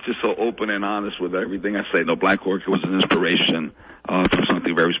 I'm just so open and honest with everything I say. No, Black Orchid was an inspiration for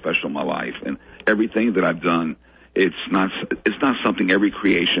something very special in my life, and everything that I've done. It's not something, every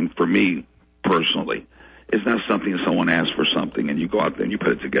creation for me personally. It's not something that someone asks for something and you go out there and you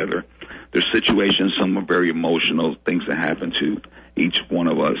put it together. There's situations, some are very emotional, things that happen to each one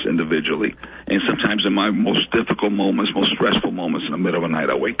of us individually. And sometimes in my most difficult moments, most stressful moments in the middle of the night,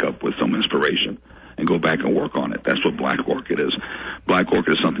 I wake up with some inspiration and go back and work on it. That's what Black Orchid is. Black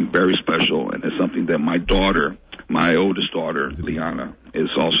Orchid is something very special, and it's something that my daughter, my oldest daughter, Liana,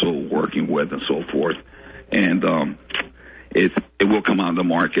 is also working with and so forth. And it will come on the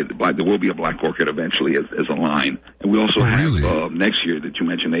market. There will be a Black Orchid eventually as a line. And we also have next year that you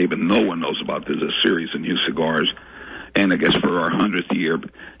mentioned, Abe, and no one knows about this, a series of new cigars. And I guess for our 100th year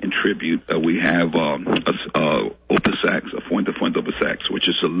in tribute, we have Opus X, a Fuente Opus X, which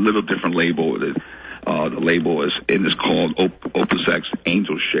is a little different label. The label is called Opus X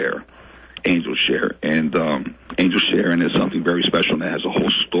Angel Share. Angel Share. And Angel Share, and it's something very special, and it has a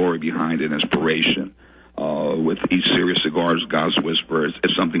whole story behind it, inspiration. With each series of cigars, God's Whisper,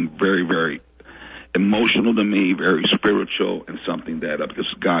 it's something very, very emotional to me, very spiritual, and something that,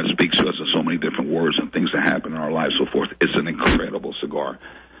 because God speaks to us in so many different words and things that happen in our lives, so forth. It's an incredible cigar.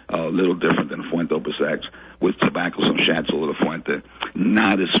 A little different than Fuente Opus X, with tobacco, some Schatzel of the Fuente.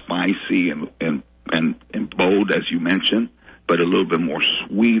 Not as spicy and bold as you mentioned, but a little bit more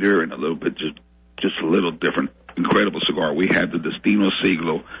sweeter and a little bit just a little different. Incredible cigar. We have the Destino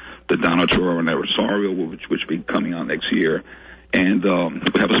Siglo, the Dono Toro and the Rosario, which will be coming out next year. And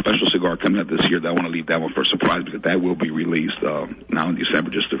we have a special cigar coming up this year that I want to leave that one for a surprise because that will be released now in December,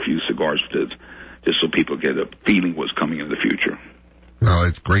 just a few cigars just so people get a feeling what's coming in the future. Well,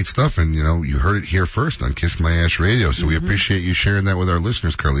 it's great stuff, and, you heard it here first on Kiss My Ash Radio, so we appreciate you sharing that with our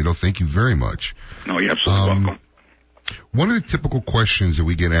listeners, Carlito. Thank you very much. No, you're absolutely welcome. One of the typical questions that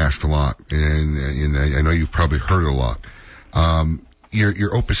we get asked a lot, and I know you've probably heard it a lot,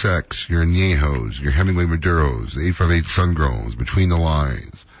 your Opus X, your Añejos, your Hemingway Maduros, the 858 Sun-Growns, Between the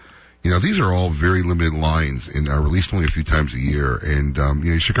Lines. These are all very limited lines and are released only a few times a year.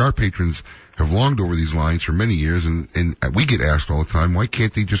 And, cigar patrons have longed over these lines for many years, and we get asked all the time, why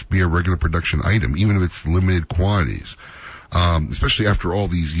can't they just be a regular production item, even if it's limited quantities? Especially after all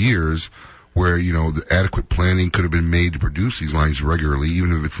these years where, the adequate planning could have been made to produce these lines regularly,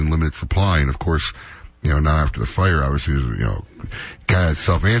 even if it's in limited supply. And of course, not after the fire, obviously, kind of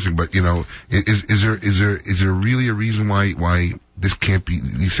self-answering, but, is there really a reason why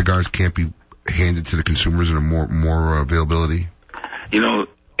these cigars can't be handed to the consumers in a more availability?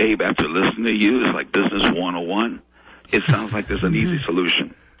 Abe, after listening to you, it's like business 101. It sounds like there's an easy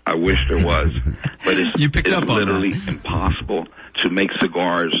solution. I wish there was, but it's literally impossible to make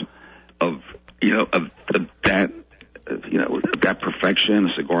cigars of that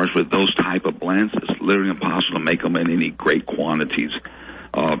perfection, cigars with those type of blends. It's literally impossible to make them in any great quantities.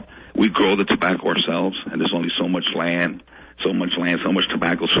 We grow the tobacco ourselves, and there's only so much land, so much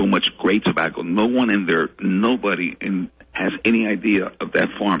tobacco, so much great tobacco. Nobody has any idea of that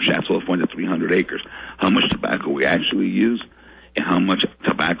farm, Chatsworth, 300 acres, how much tobacco we actually use and how much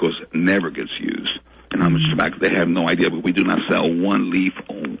tobacco never gets used. And how much tobacco, they have no idea, but we do not sell one leaf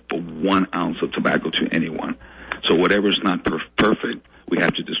or 1 ounce of tobacco to anyone. So whatever's not perfect, we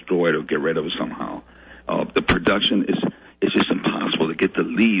have to destroy it or get rid of it somehow. The production is just impossible to get the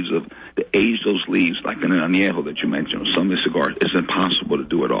leaves to age those leaves, like in an añejo that you mentioned, or some of the cigars. It's impossible to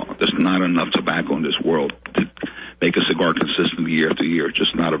do it all. There's not enough tobacco in this world to make a cigar consistently year after year. It's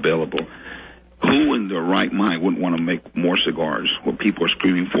just not available. Who in their right mind wouldn't want to make more cigars where people are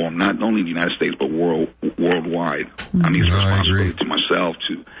screaming for them, not only in the United States, but worldwide? I mean, it's responsibility to myself,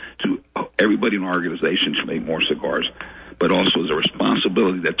 to everybody in our organization to make more cigars, but also it's a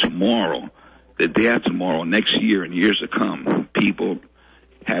responsibility that tomorrow, the day after tomorrow, next year and years to come, people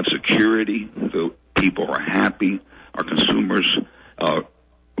have security, the people are happy, our consumers,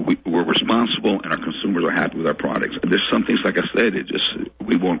 we're responsible, and our consumers are happy with our products. And there's some things, like I said,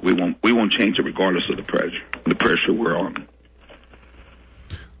 we won't change it regardless of the pressure we're on.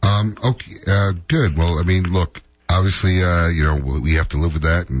 Okay, good. Well, I mean, look, obviously, we have to live with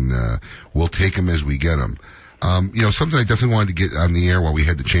that, and we'll take them as we get them. Something I definitely wanted to get on the air while we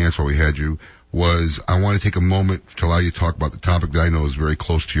had the chance, while we had you, was I want to take a moment to allow you to talk about the topic that I know is very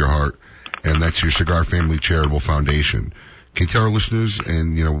close to your heart, and that's your Cigar Family Charitable Foundation. Can you tell our listeners,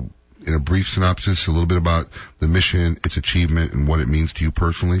 and, in a brief synopsis, a little bit about the mission, its achievement, and what it means to you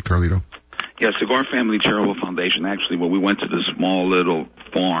personally, Carlito? Yeah, Cigar Family Charitable Foundation, actually, when we went to this small little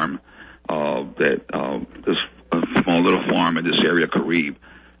farm, this small little farm in this area, Caribe,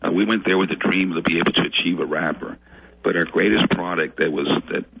 we went there with the dream to be able to achieve a wrapper. But our greatest product that was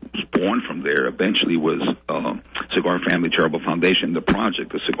born from there eventually was Cigar Family Charitable Foundation, the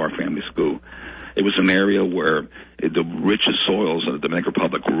project, the Cigar Family School. It was an area where the richest soils of the Dominican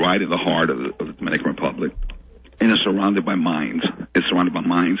Republic were right in the heart of the Dominican Republic. And it's surrounded by mines.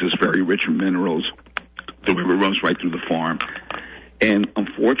 It's very rich in minerals. The river runs right through the farm. And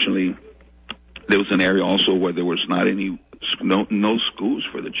unfortunately, there was an area also where there was no schools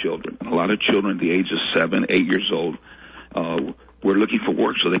for the children. A lot of children at the age of 7, 8 years old were looking for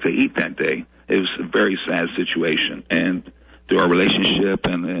work so they could eat that day. It was a very sad situation. And through our relationship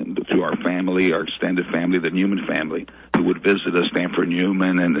and through our family, our extended family, the Newman family, who would visit us, Stanford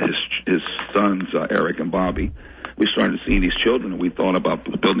Newman and his sons, Eric and Bobby, we started seeing these children, and we thought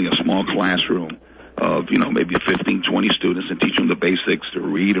about building a small classroom of, maybe 15, 20 students and teach them the basics to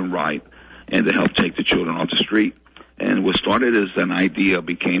read and write and to help take the children off the street. And what started as an idea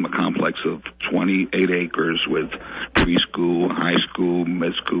became a complex of 28 acres with preschool, high school,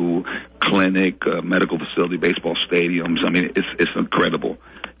 mid school, clinic, medical facility, baseball stadiums. I mean, it's incredible.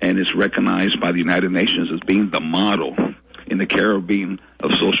 And it's recognized by the United Nations as being the model in the Caribbean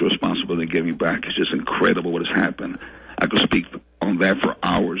of social responsibility and giving back. It's just incredible what has happened. I could speak on that for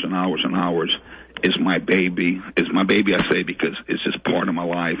hours and hours and hours. It's my baby. It's my baby, I say, because it's just part of my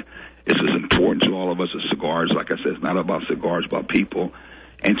life. It's as important to all of us as cigars. Like I said, it's not about cigars, it's about people.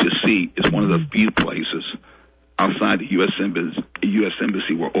 And to see, it's one of the few places outside the U.S.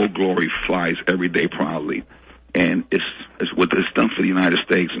 Embassy where Old Glory flies every day proudly. And it's what it's done for the United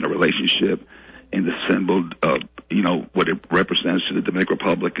States and the relationship and the symbol of you know, what it represents to the Dominican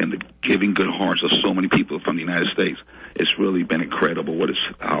Republic and the giving good hearts of so many people from the United States. It's really been incredible what it's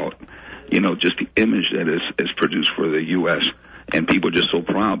how, you know, just the image that is produced for the U.S. And people are just so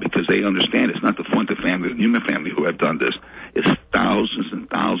proud because they understand it's not the Fuente family, the Newman family who have done this. It's thousands and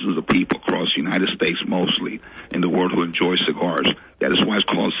thousands of people across the United States, mostly in the world, who enjoy cigars. That is why it's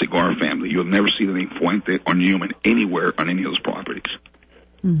called Cigar Family. You'll never see the name Fuente or Newman anywhere on any of those properties.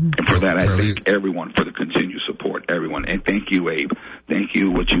 Mm-hmm. And for that, I thank everyone for the continued support, everyone. And thank you, Abe. Thank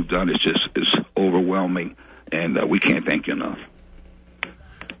you. What you've done is overwhelming, and we can't thank you enough.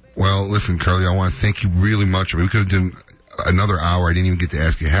 Well, listen, Carly, I want to thank you really much. I mean, we could have done another hour. I didn't even get to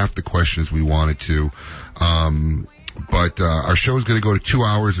ask you half the questions we wanted to. But our show is going to go to 2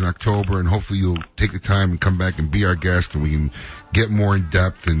 hours in October, and hopefully you'll take the time and come back and be our guest, and we can get more in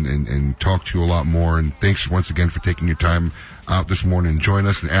depth and talk to you a lot more. And thanks once again for taking your time out this morning and join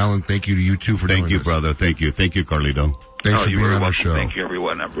us. And Alan, thank you to you too for doing this. Thank you, brother. Thank you. Thank you, Carlito. Thanks for being on our show. Thank you,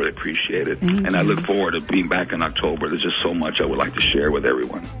 everyone. I really appreciate it. And I look forward to being back in October. There's just so much I would like to share with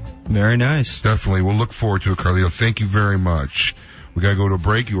everyone. Very nice. Definitely. We'll look forward to it, Carlito. Thank you very much. We got to go to a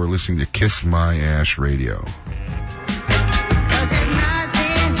break. You are listening to Kiss My Ash Radio.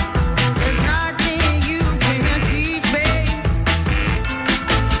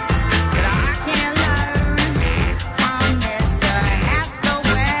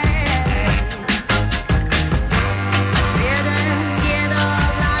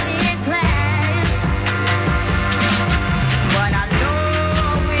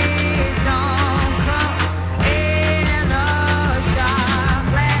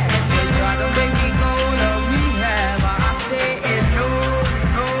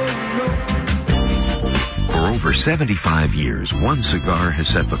 For 75 years, one cigar has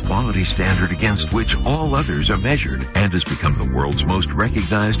set the quality standard against which all others are measured and has become the world's most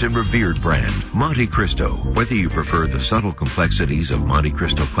recognized and revered brand, Monte Cristo. Whether you prefer the subtle complexities of Monte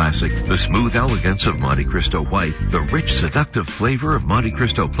Cristo Classic, the smooth elegance of Monte Cristo White, the rich seductive flavor of Monte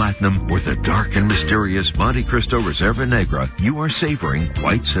Cristo Platinum, or the dark and mysterious Monte Cristo Reserva Negra, you are savoring,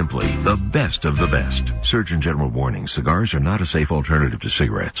 quite simply, the best of the best. Surgeon General warning, cigars are not a safe alternative to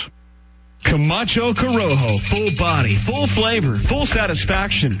cigarettes. Camacho Corojo, full body, full flavor, full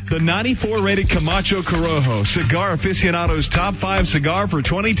satisfaction. The 94 rated Camacho Corojo, Cigar Aficionado's top 5 cigar for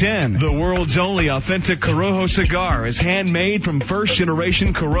 2010. The world's only authentic Corojo cigar is handmade from first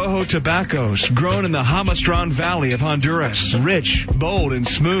generation Corojo tobaccos, grown in the Jamastran Valley of Honduras. Rich, bold, and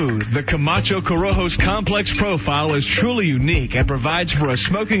smooth, the Camacho Corojo's complex profile is truly unique and provides for a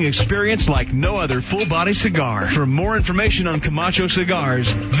smoking experience like no other full body cigar. For more information on Camacho cigars,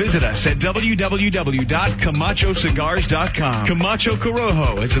 visit us at www.camachocigars.com. Camacho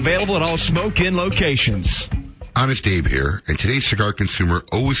Corojo is available at all Smoke Inn locations. Honest Abe here, and today's cigar consumer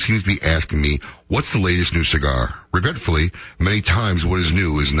always seems to be asking me, what's the latest new cigar? Regretfully, many times what is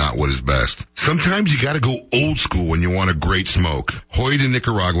new is not what is best. Sometimes you gotta go old school when you want a great smoke. Hoy de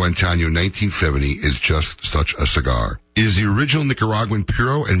Nicaragua Antaño 1970 is just such a cigar. It is the original Nicaraguan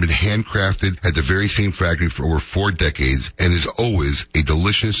Puro and been handcrafted at the very same factory for over 4 decades and is always a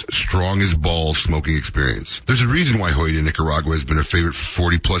delicious, strong as balls smoking experience. There's a reason why Hoy de Nicaragua has been a favorite for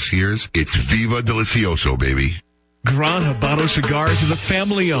 40 plus years. It's Viva Delicioso, baby. Gran Habano Cigars is a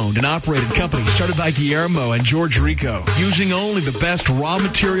family-owned and operated company started by Guillermo and George Rico. Using only the best raw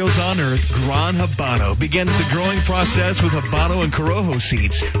materials on earth, Gran Habano begins the growing process with Habano and Corojo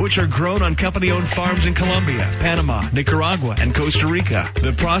seeds, which are grown on company-owned farms in Colombia, Panama, Nicaragua, and Costa Rica.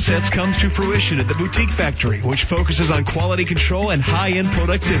 The process comes to fruition at the Boutique Factory, which focuses on quality control and high-end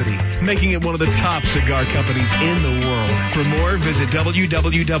productivity, making it one of the top cigar companies in the world. For more, visit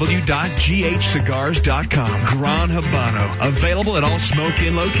www.ghcigars.com. Gran Habano, available at all Smoke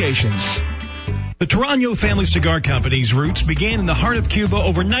Inn locations. The Toraño family cigar company's roots began in the heart of Cuba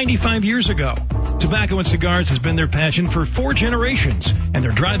over 95 years ago. Tobacco and cigars has been their passion for 4 generations and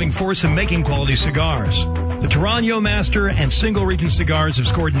their driving force in making quality cigars. The Toraño Master and Single Region cigars have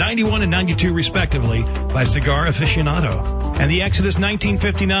scored 91 and 92 respectively by Cigar Aficionado. And the Exodus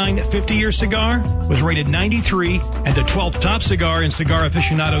 1959 50-year cigar was rated 93 and the 12th top cigar in Cigar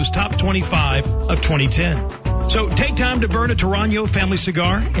Aficionado's top 25 of 2010. So take time to burn a Toraño family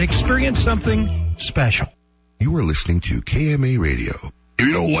cigar and experience something special. You are listening to KMA Radio. If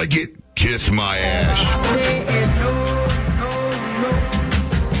you don't like it, kiss my ass.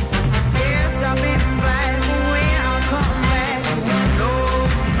 Yes, I've been back when I'll come back. No.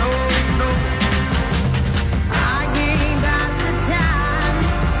 I ain't got the time.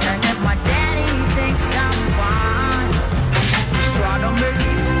 And if my daddy thinks I'm fine, just try to make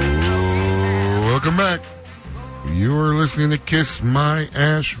me go. Welcome back. You're listening to Kiss My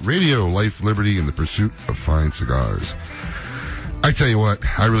Ash Radio, life, liberty, and the pursuit of fine cigars. I tell you what,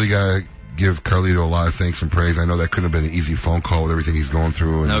 I really gotta give Carlito a lot of thanks and praise. I know that couldn't have been an easy phone call with everything he's going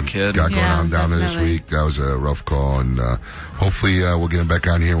through and No kidding. got going Yeah, on down there this definitely. week. That was a rough call, and hopefully we'll get him back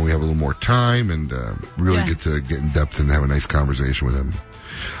on here when we have a little more time and really Yeah. get to get in depth and have a nice conversation with him.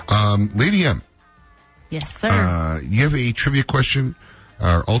 Lady M, Yes, sir. you have a trivia question?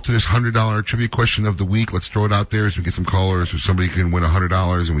 Our Ultimus $100 trivia question of the week. Let's throw it out there so we get some callers so somebody can win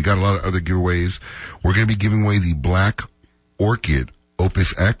 $100. And we got a lot of other giveaways. We're going to be giving away the Black Orchid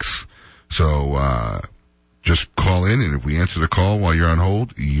Opus X. So, just call in, and if we answer the call while you're on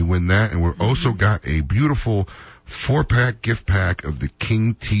hold, you win that. And we've also got a beautiful 4-pack gift pack of the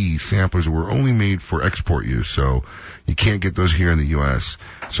King Tea samplers that were only made for export use. So you can't get those here in the U.S.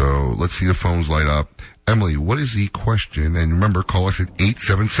 So let's see the phones light up. Emily, what is the question? And remember, call us at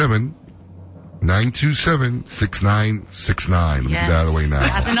 877-927-6969. Let me get that out of the way now.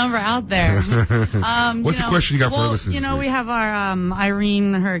 Got the number out there. What's the question you got for our listeners You this know, week? we have our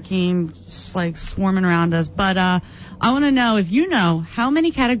Irene hurricane just like swarming around us, but I want to know if you know how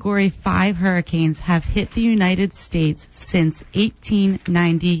many Category 5 hurricanes have hit the United States since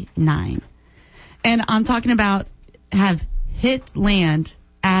 1899. And I'm talking about have hit land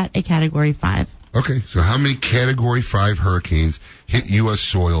at a Category 5. Okay, so how many Category 5 hurricanes hit U.S.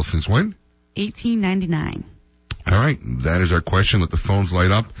 soil since when? 1899. All right, that is our question. Let the phones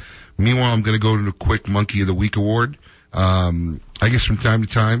light up. Meanwhile, I'm going to go to the quick Monkey of the Week award. I guess from time to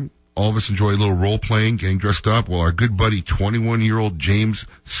time, all of us enjoy a little role-playing, getting dressed up. Well, our good buddy, 21-year-old James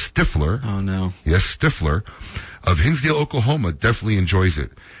Stifler. Oh, no. Yes, Stifler, of Hinsdale, Oklahoma, definitely enjoys it.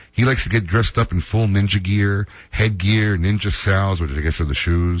 He likes to get dressed up in full ninja gear, headgear, ninja sals, which I guess are the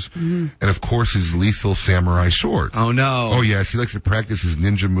shoes, and of course his lethal samurai sword. Oh, no. Oh yes, he likes to practice his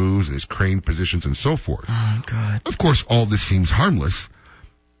ninja moves and his crane positions and so forth. Oh, God. Of course, all this seems harmless,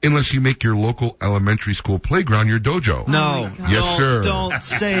 unless you make your local elementary school playground your dojo. No. Yes, sir. Don't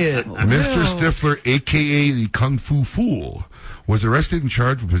say it. Mr. Stifler, a.k.a. the Kung Fu Fool, was arrested and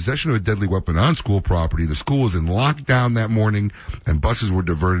charged with possession of a deadly weapon on school property. The school was in lockdown that morning, and buses were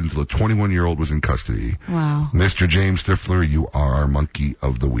diverted until the 21-year-old was in custody. Wow. Mr. James Stifler, you are our Monkey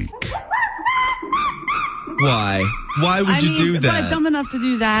of the Week. Why? Why would you do that? But dumb enough to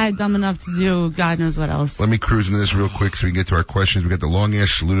do that, dumb enough to do God knows what else. Let me cruise into this real quick so we can get to our questions. We got the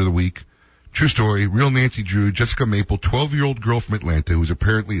long-ass salute of the week. True story, real Nancy Drew, Jessica Maple, 12-year-old girl from Atlanta who's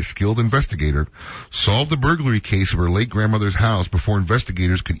apparently a skilled investigator, solved the burglary case of her late grandmother's house before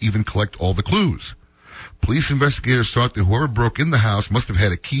investigators could even collect all the clues. Police investigators thought that whoever broke in the house must have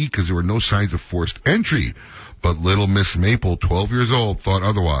had a key because there were no signs of forced entry. But little Miss Maple, 12 years old, thought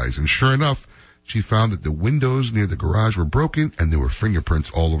otherwise. And sure enough, she found that the windows near the garage were broken and there were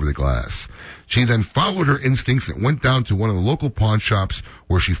fingerprints all over the glass. She then followed her instincts and went down to one of the local pawn shops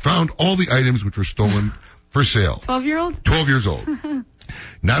where she found all the items which were stolen for sale. 12-year-old? 12 years old.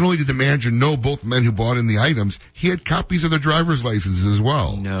 Not only did the manager know both men who bought in the items, he had copies of their driver's licenses as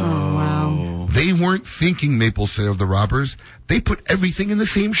well. No. Oh, wow. They weren't thinking, Maple said of the robbers. They put everything in the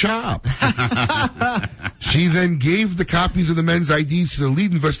same shop. She then gave the copies of the men's IDs to the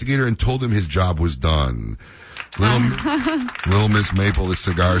lead investigator and told him his job was done. Little Miss Maple, this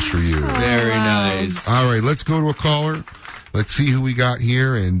cigar's for you. Very nice. All right, let's go to a caller. Let's see who we got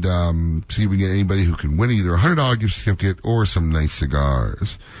here and see if we can get anybody who can win either a $100 gift certificate or some nice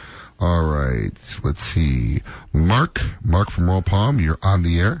cigars. All right, let's see. Mark from Royal Palm, you're on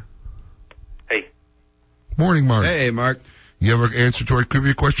the air. Hey. Morning, Mark. Hey, Mark. You have an answer to our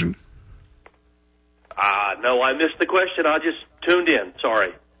trivia question? No, I missed the question. I just tuned in.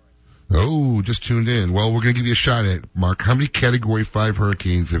 Sorry. Oh, just tuned in. Well, we're going to give you a shot at it, Mark. How many Category 5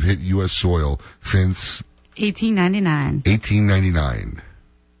 hurricanes have hit U.S. soil since 1899. 1899?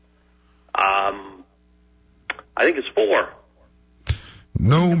 I think it's 4.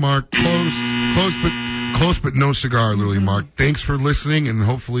 No, Mark. Close, but no cigar, literally, Mark. Thanks for listening, and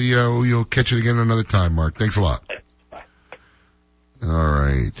hopefully you'll catch it again another time, Mark. Thanks a lot. Bye. All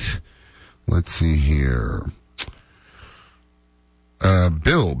right. Let's see here.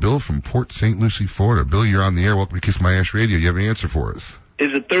 Bill from Port St. Lucie, Florida. Bill, you're on the air. Welcome to Kiss My Ash Radio. You have an answer for us? Is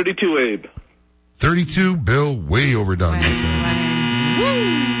it 32, Abe? 32, Bill, way overdone, my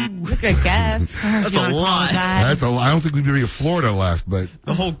friend. Good guess. That's a lot. That's a lot. I don't think we'd be Florida left, but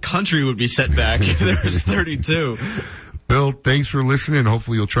The whole country would be set back if there was 32. Bill, thanks for listening.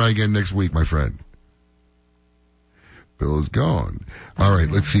 Hopefully you'll try again next week, my friend. Bill is gone. All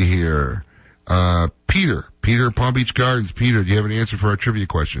right, let's see here. Peter, Palm Beach Gardens. Peter, do you have an answer for our trivia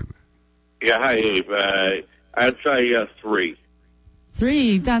question? Yeah, hi, Abe. I'd say 3.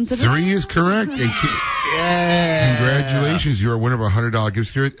 3. Dun, dun, dun. 3 is correct. Yeah. Congratulations. You're a winner of a $100 gift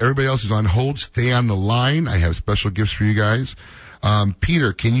certificate. Everybody else is on hold. Stay on the line. I have special gifts for you guys.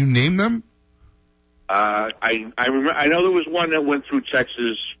 Peter, can you name them? I remember. I know there was one that went through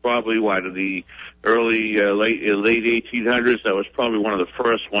Texas, probably in the early late 1800s. That was probably one of the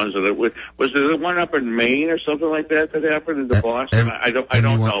first ones. That was there one up in Maine or something like that happened in the Boston? I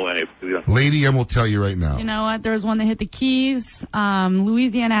don't know any. Lady M will tell you right now. You know what? There was one that hit the Keys,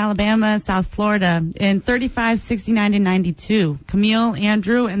 Louisiana, Alabama, South Florida in 35, 69, and 92. Camille,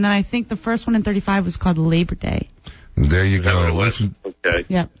 Andrew, and then I think the first one in 35 was called Labor Day. There you go. Listen. Okay.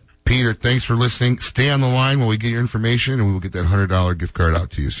 Yep. Peter, thanks for listening. Stay on the line while we get your information, and we will get that $100 gift card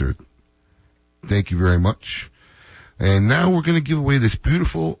out to you, sir. Thank you very much. And now we're going to give away this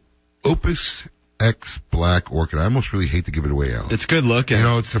beautiful Opus X Black Orchid. I almost really hate to give it away, Alan. It's good looking. You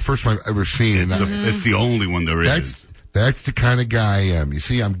know, it's the first one I've ever seen. It's the only one there is. That's the kind of guy I am. You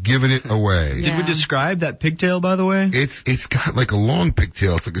see, I'm giving it away. Did we describe that pigtail, by the way? It's got like a long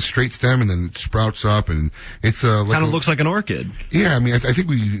pigtail. It's like a straight stem, and then it sprouts up, and it's kind of looks like an orchid. Yeah, I mean, I think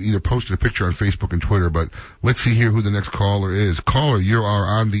we either posted a picture on Facebook and Twitter, but let's see here who the next caller is. Caller, you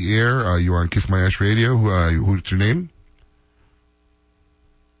are on the air. You are on Kiss My Ash Radio. Who's your name?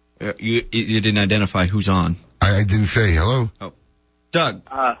 You didn't identify who's on. I didn't say. Hello. Oh, Doug.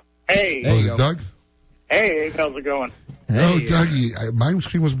 Hey. Oh, is it Doug? Hey, how's it going? Oh, Dougie, my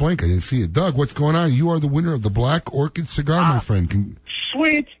screen was blank. I didn't see it. Doug, what's going on? You are the winner of the Black Orchid cigar, my friend.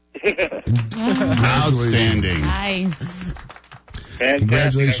 Sweet. Outstanding. Nice.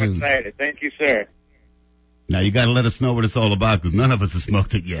 Congratulations. I'm excited. Thank you, sir. Now you got to let us know what it's all about, because none of us have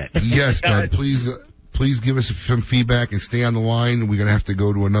smoked it yet. Yes, Doug. Please give us some feedback and stay on the line. We're gonna have to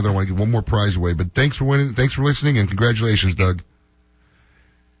go to another one. I want to give one more prize away. But thanks for winning. Thanks for listening, and congratulations, Doug.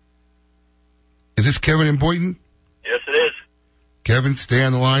 Is this Kevin in Boynton? Yes, it is. Kevin, stay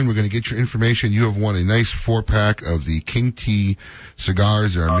on the line. We're going to get your information. You have won a nice 4-pack of the King T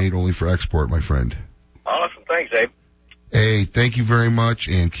cigars that are made only for export, my friend. Awesome. Thanks, Abe. Hey, thank you very much,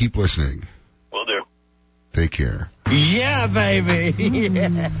 and keep listening. Will do. Take care. Yeah, baby.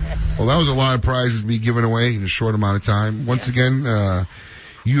 Well, that was a lot of prizes to be given away in a short amount of time. Once again,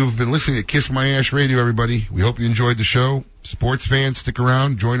 you have been listening to Kiss My Ash Radio, everybody. We hope you enjoyed the show. Sports fans, stick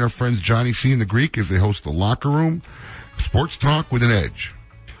around. Join our friends Johnny C. and the Greek as they host the Locker Room. Sports talk with an edge.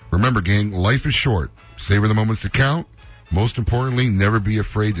 Remember, gang, life is short. Savor the moments that count. Most importantly, never be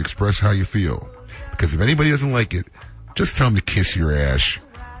afraid to express how you feel. Because if anybody doesn't like it, just tell them to kiss your ash.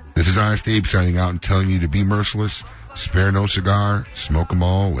 This is Honest Abe signing out and telling you to be merciless, spare no cigar, smoke them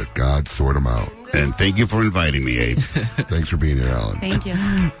all, let God sort them out. And thank you for inviting me, Abe. Thanks for being here, Alan. Thank you.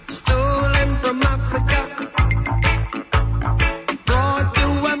 Stolen from Africa.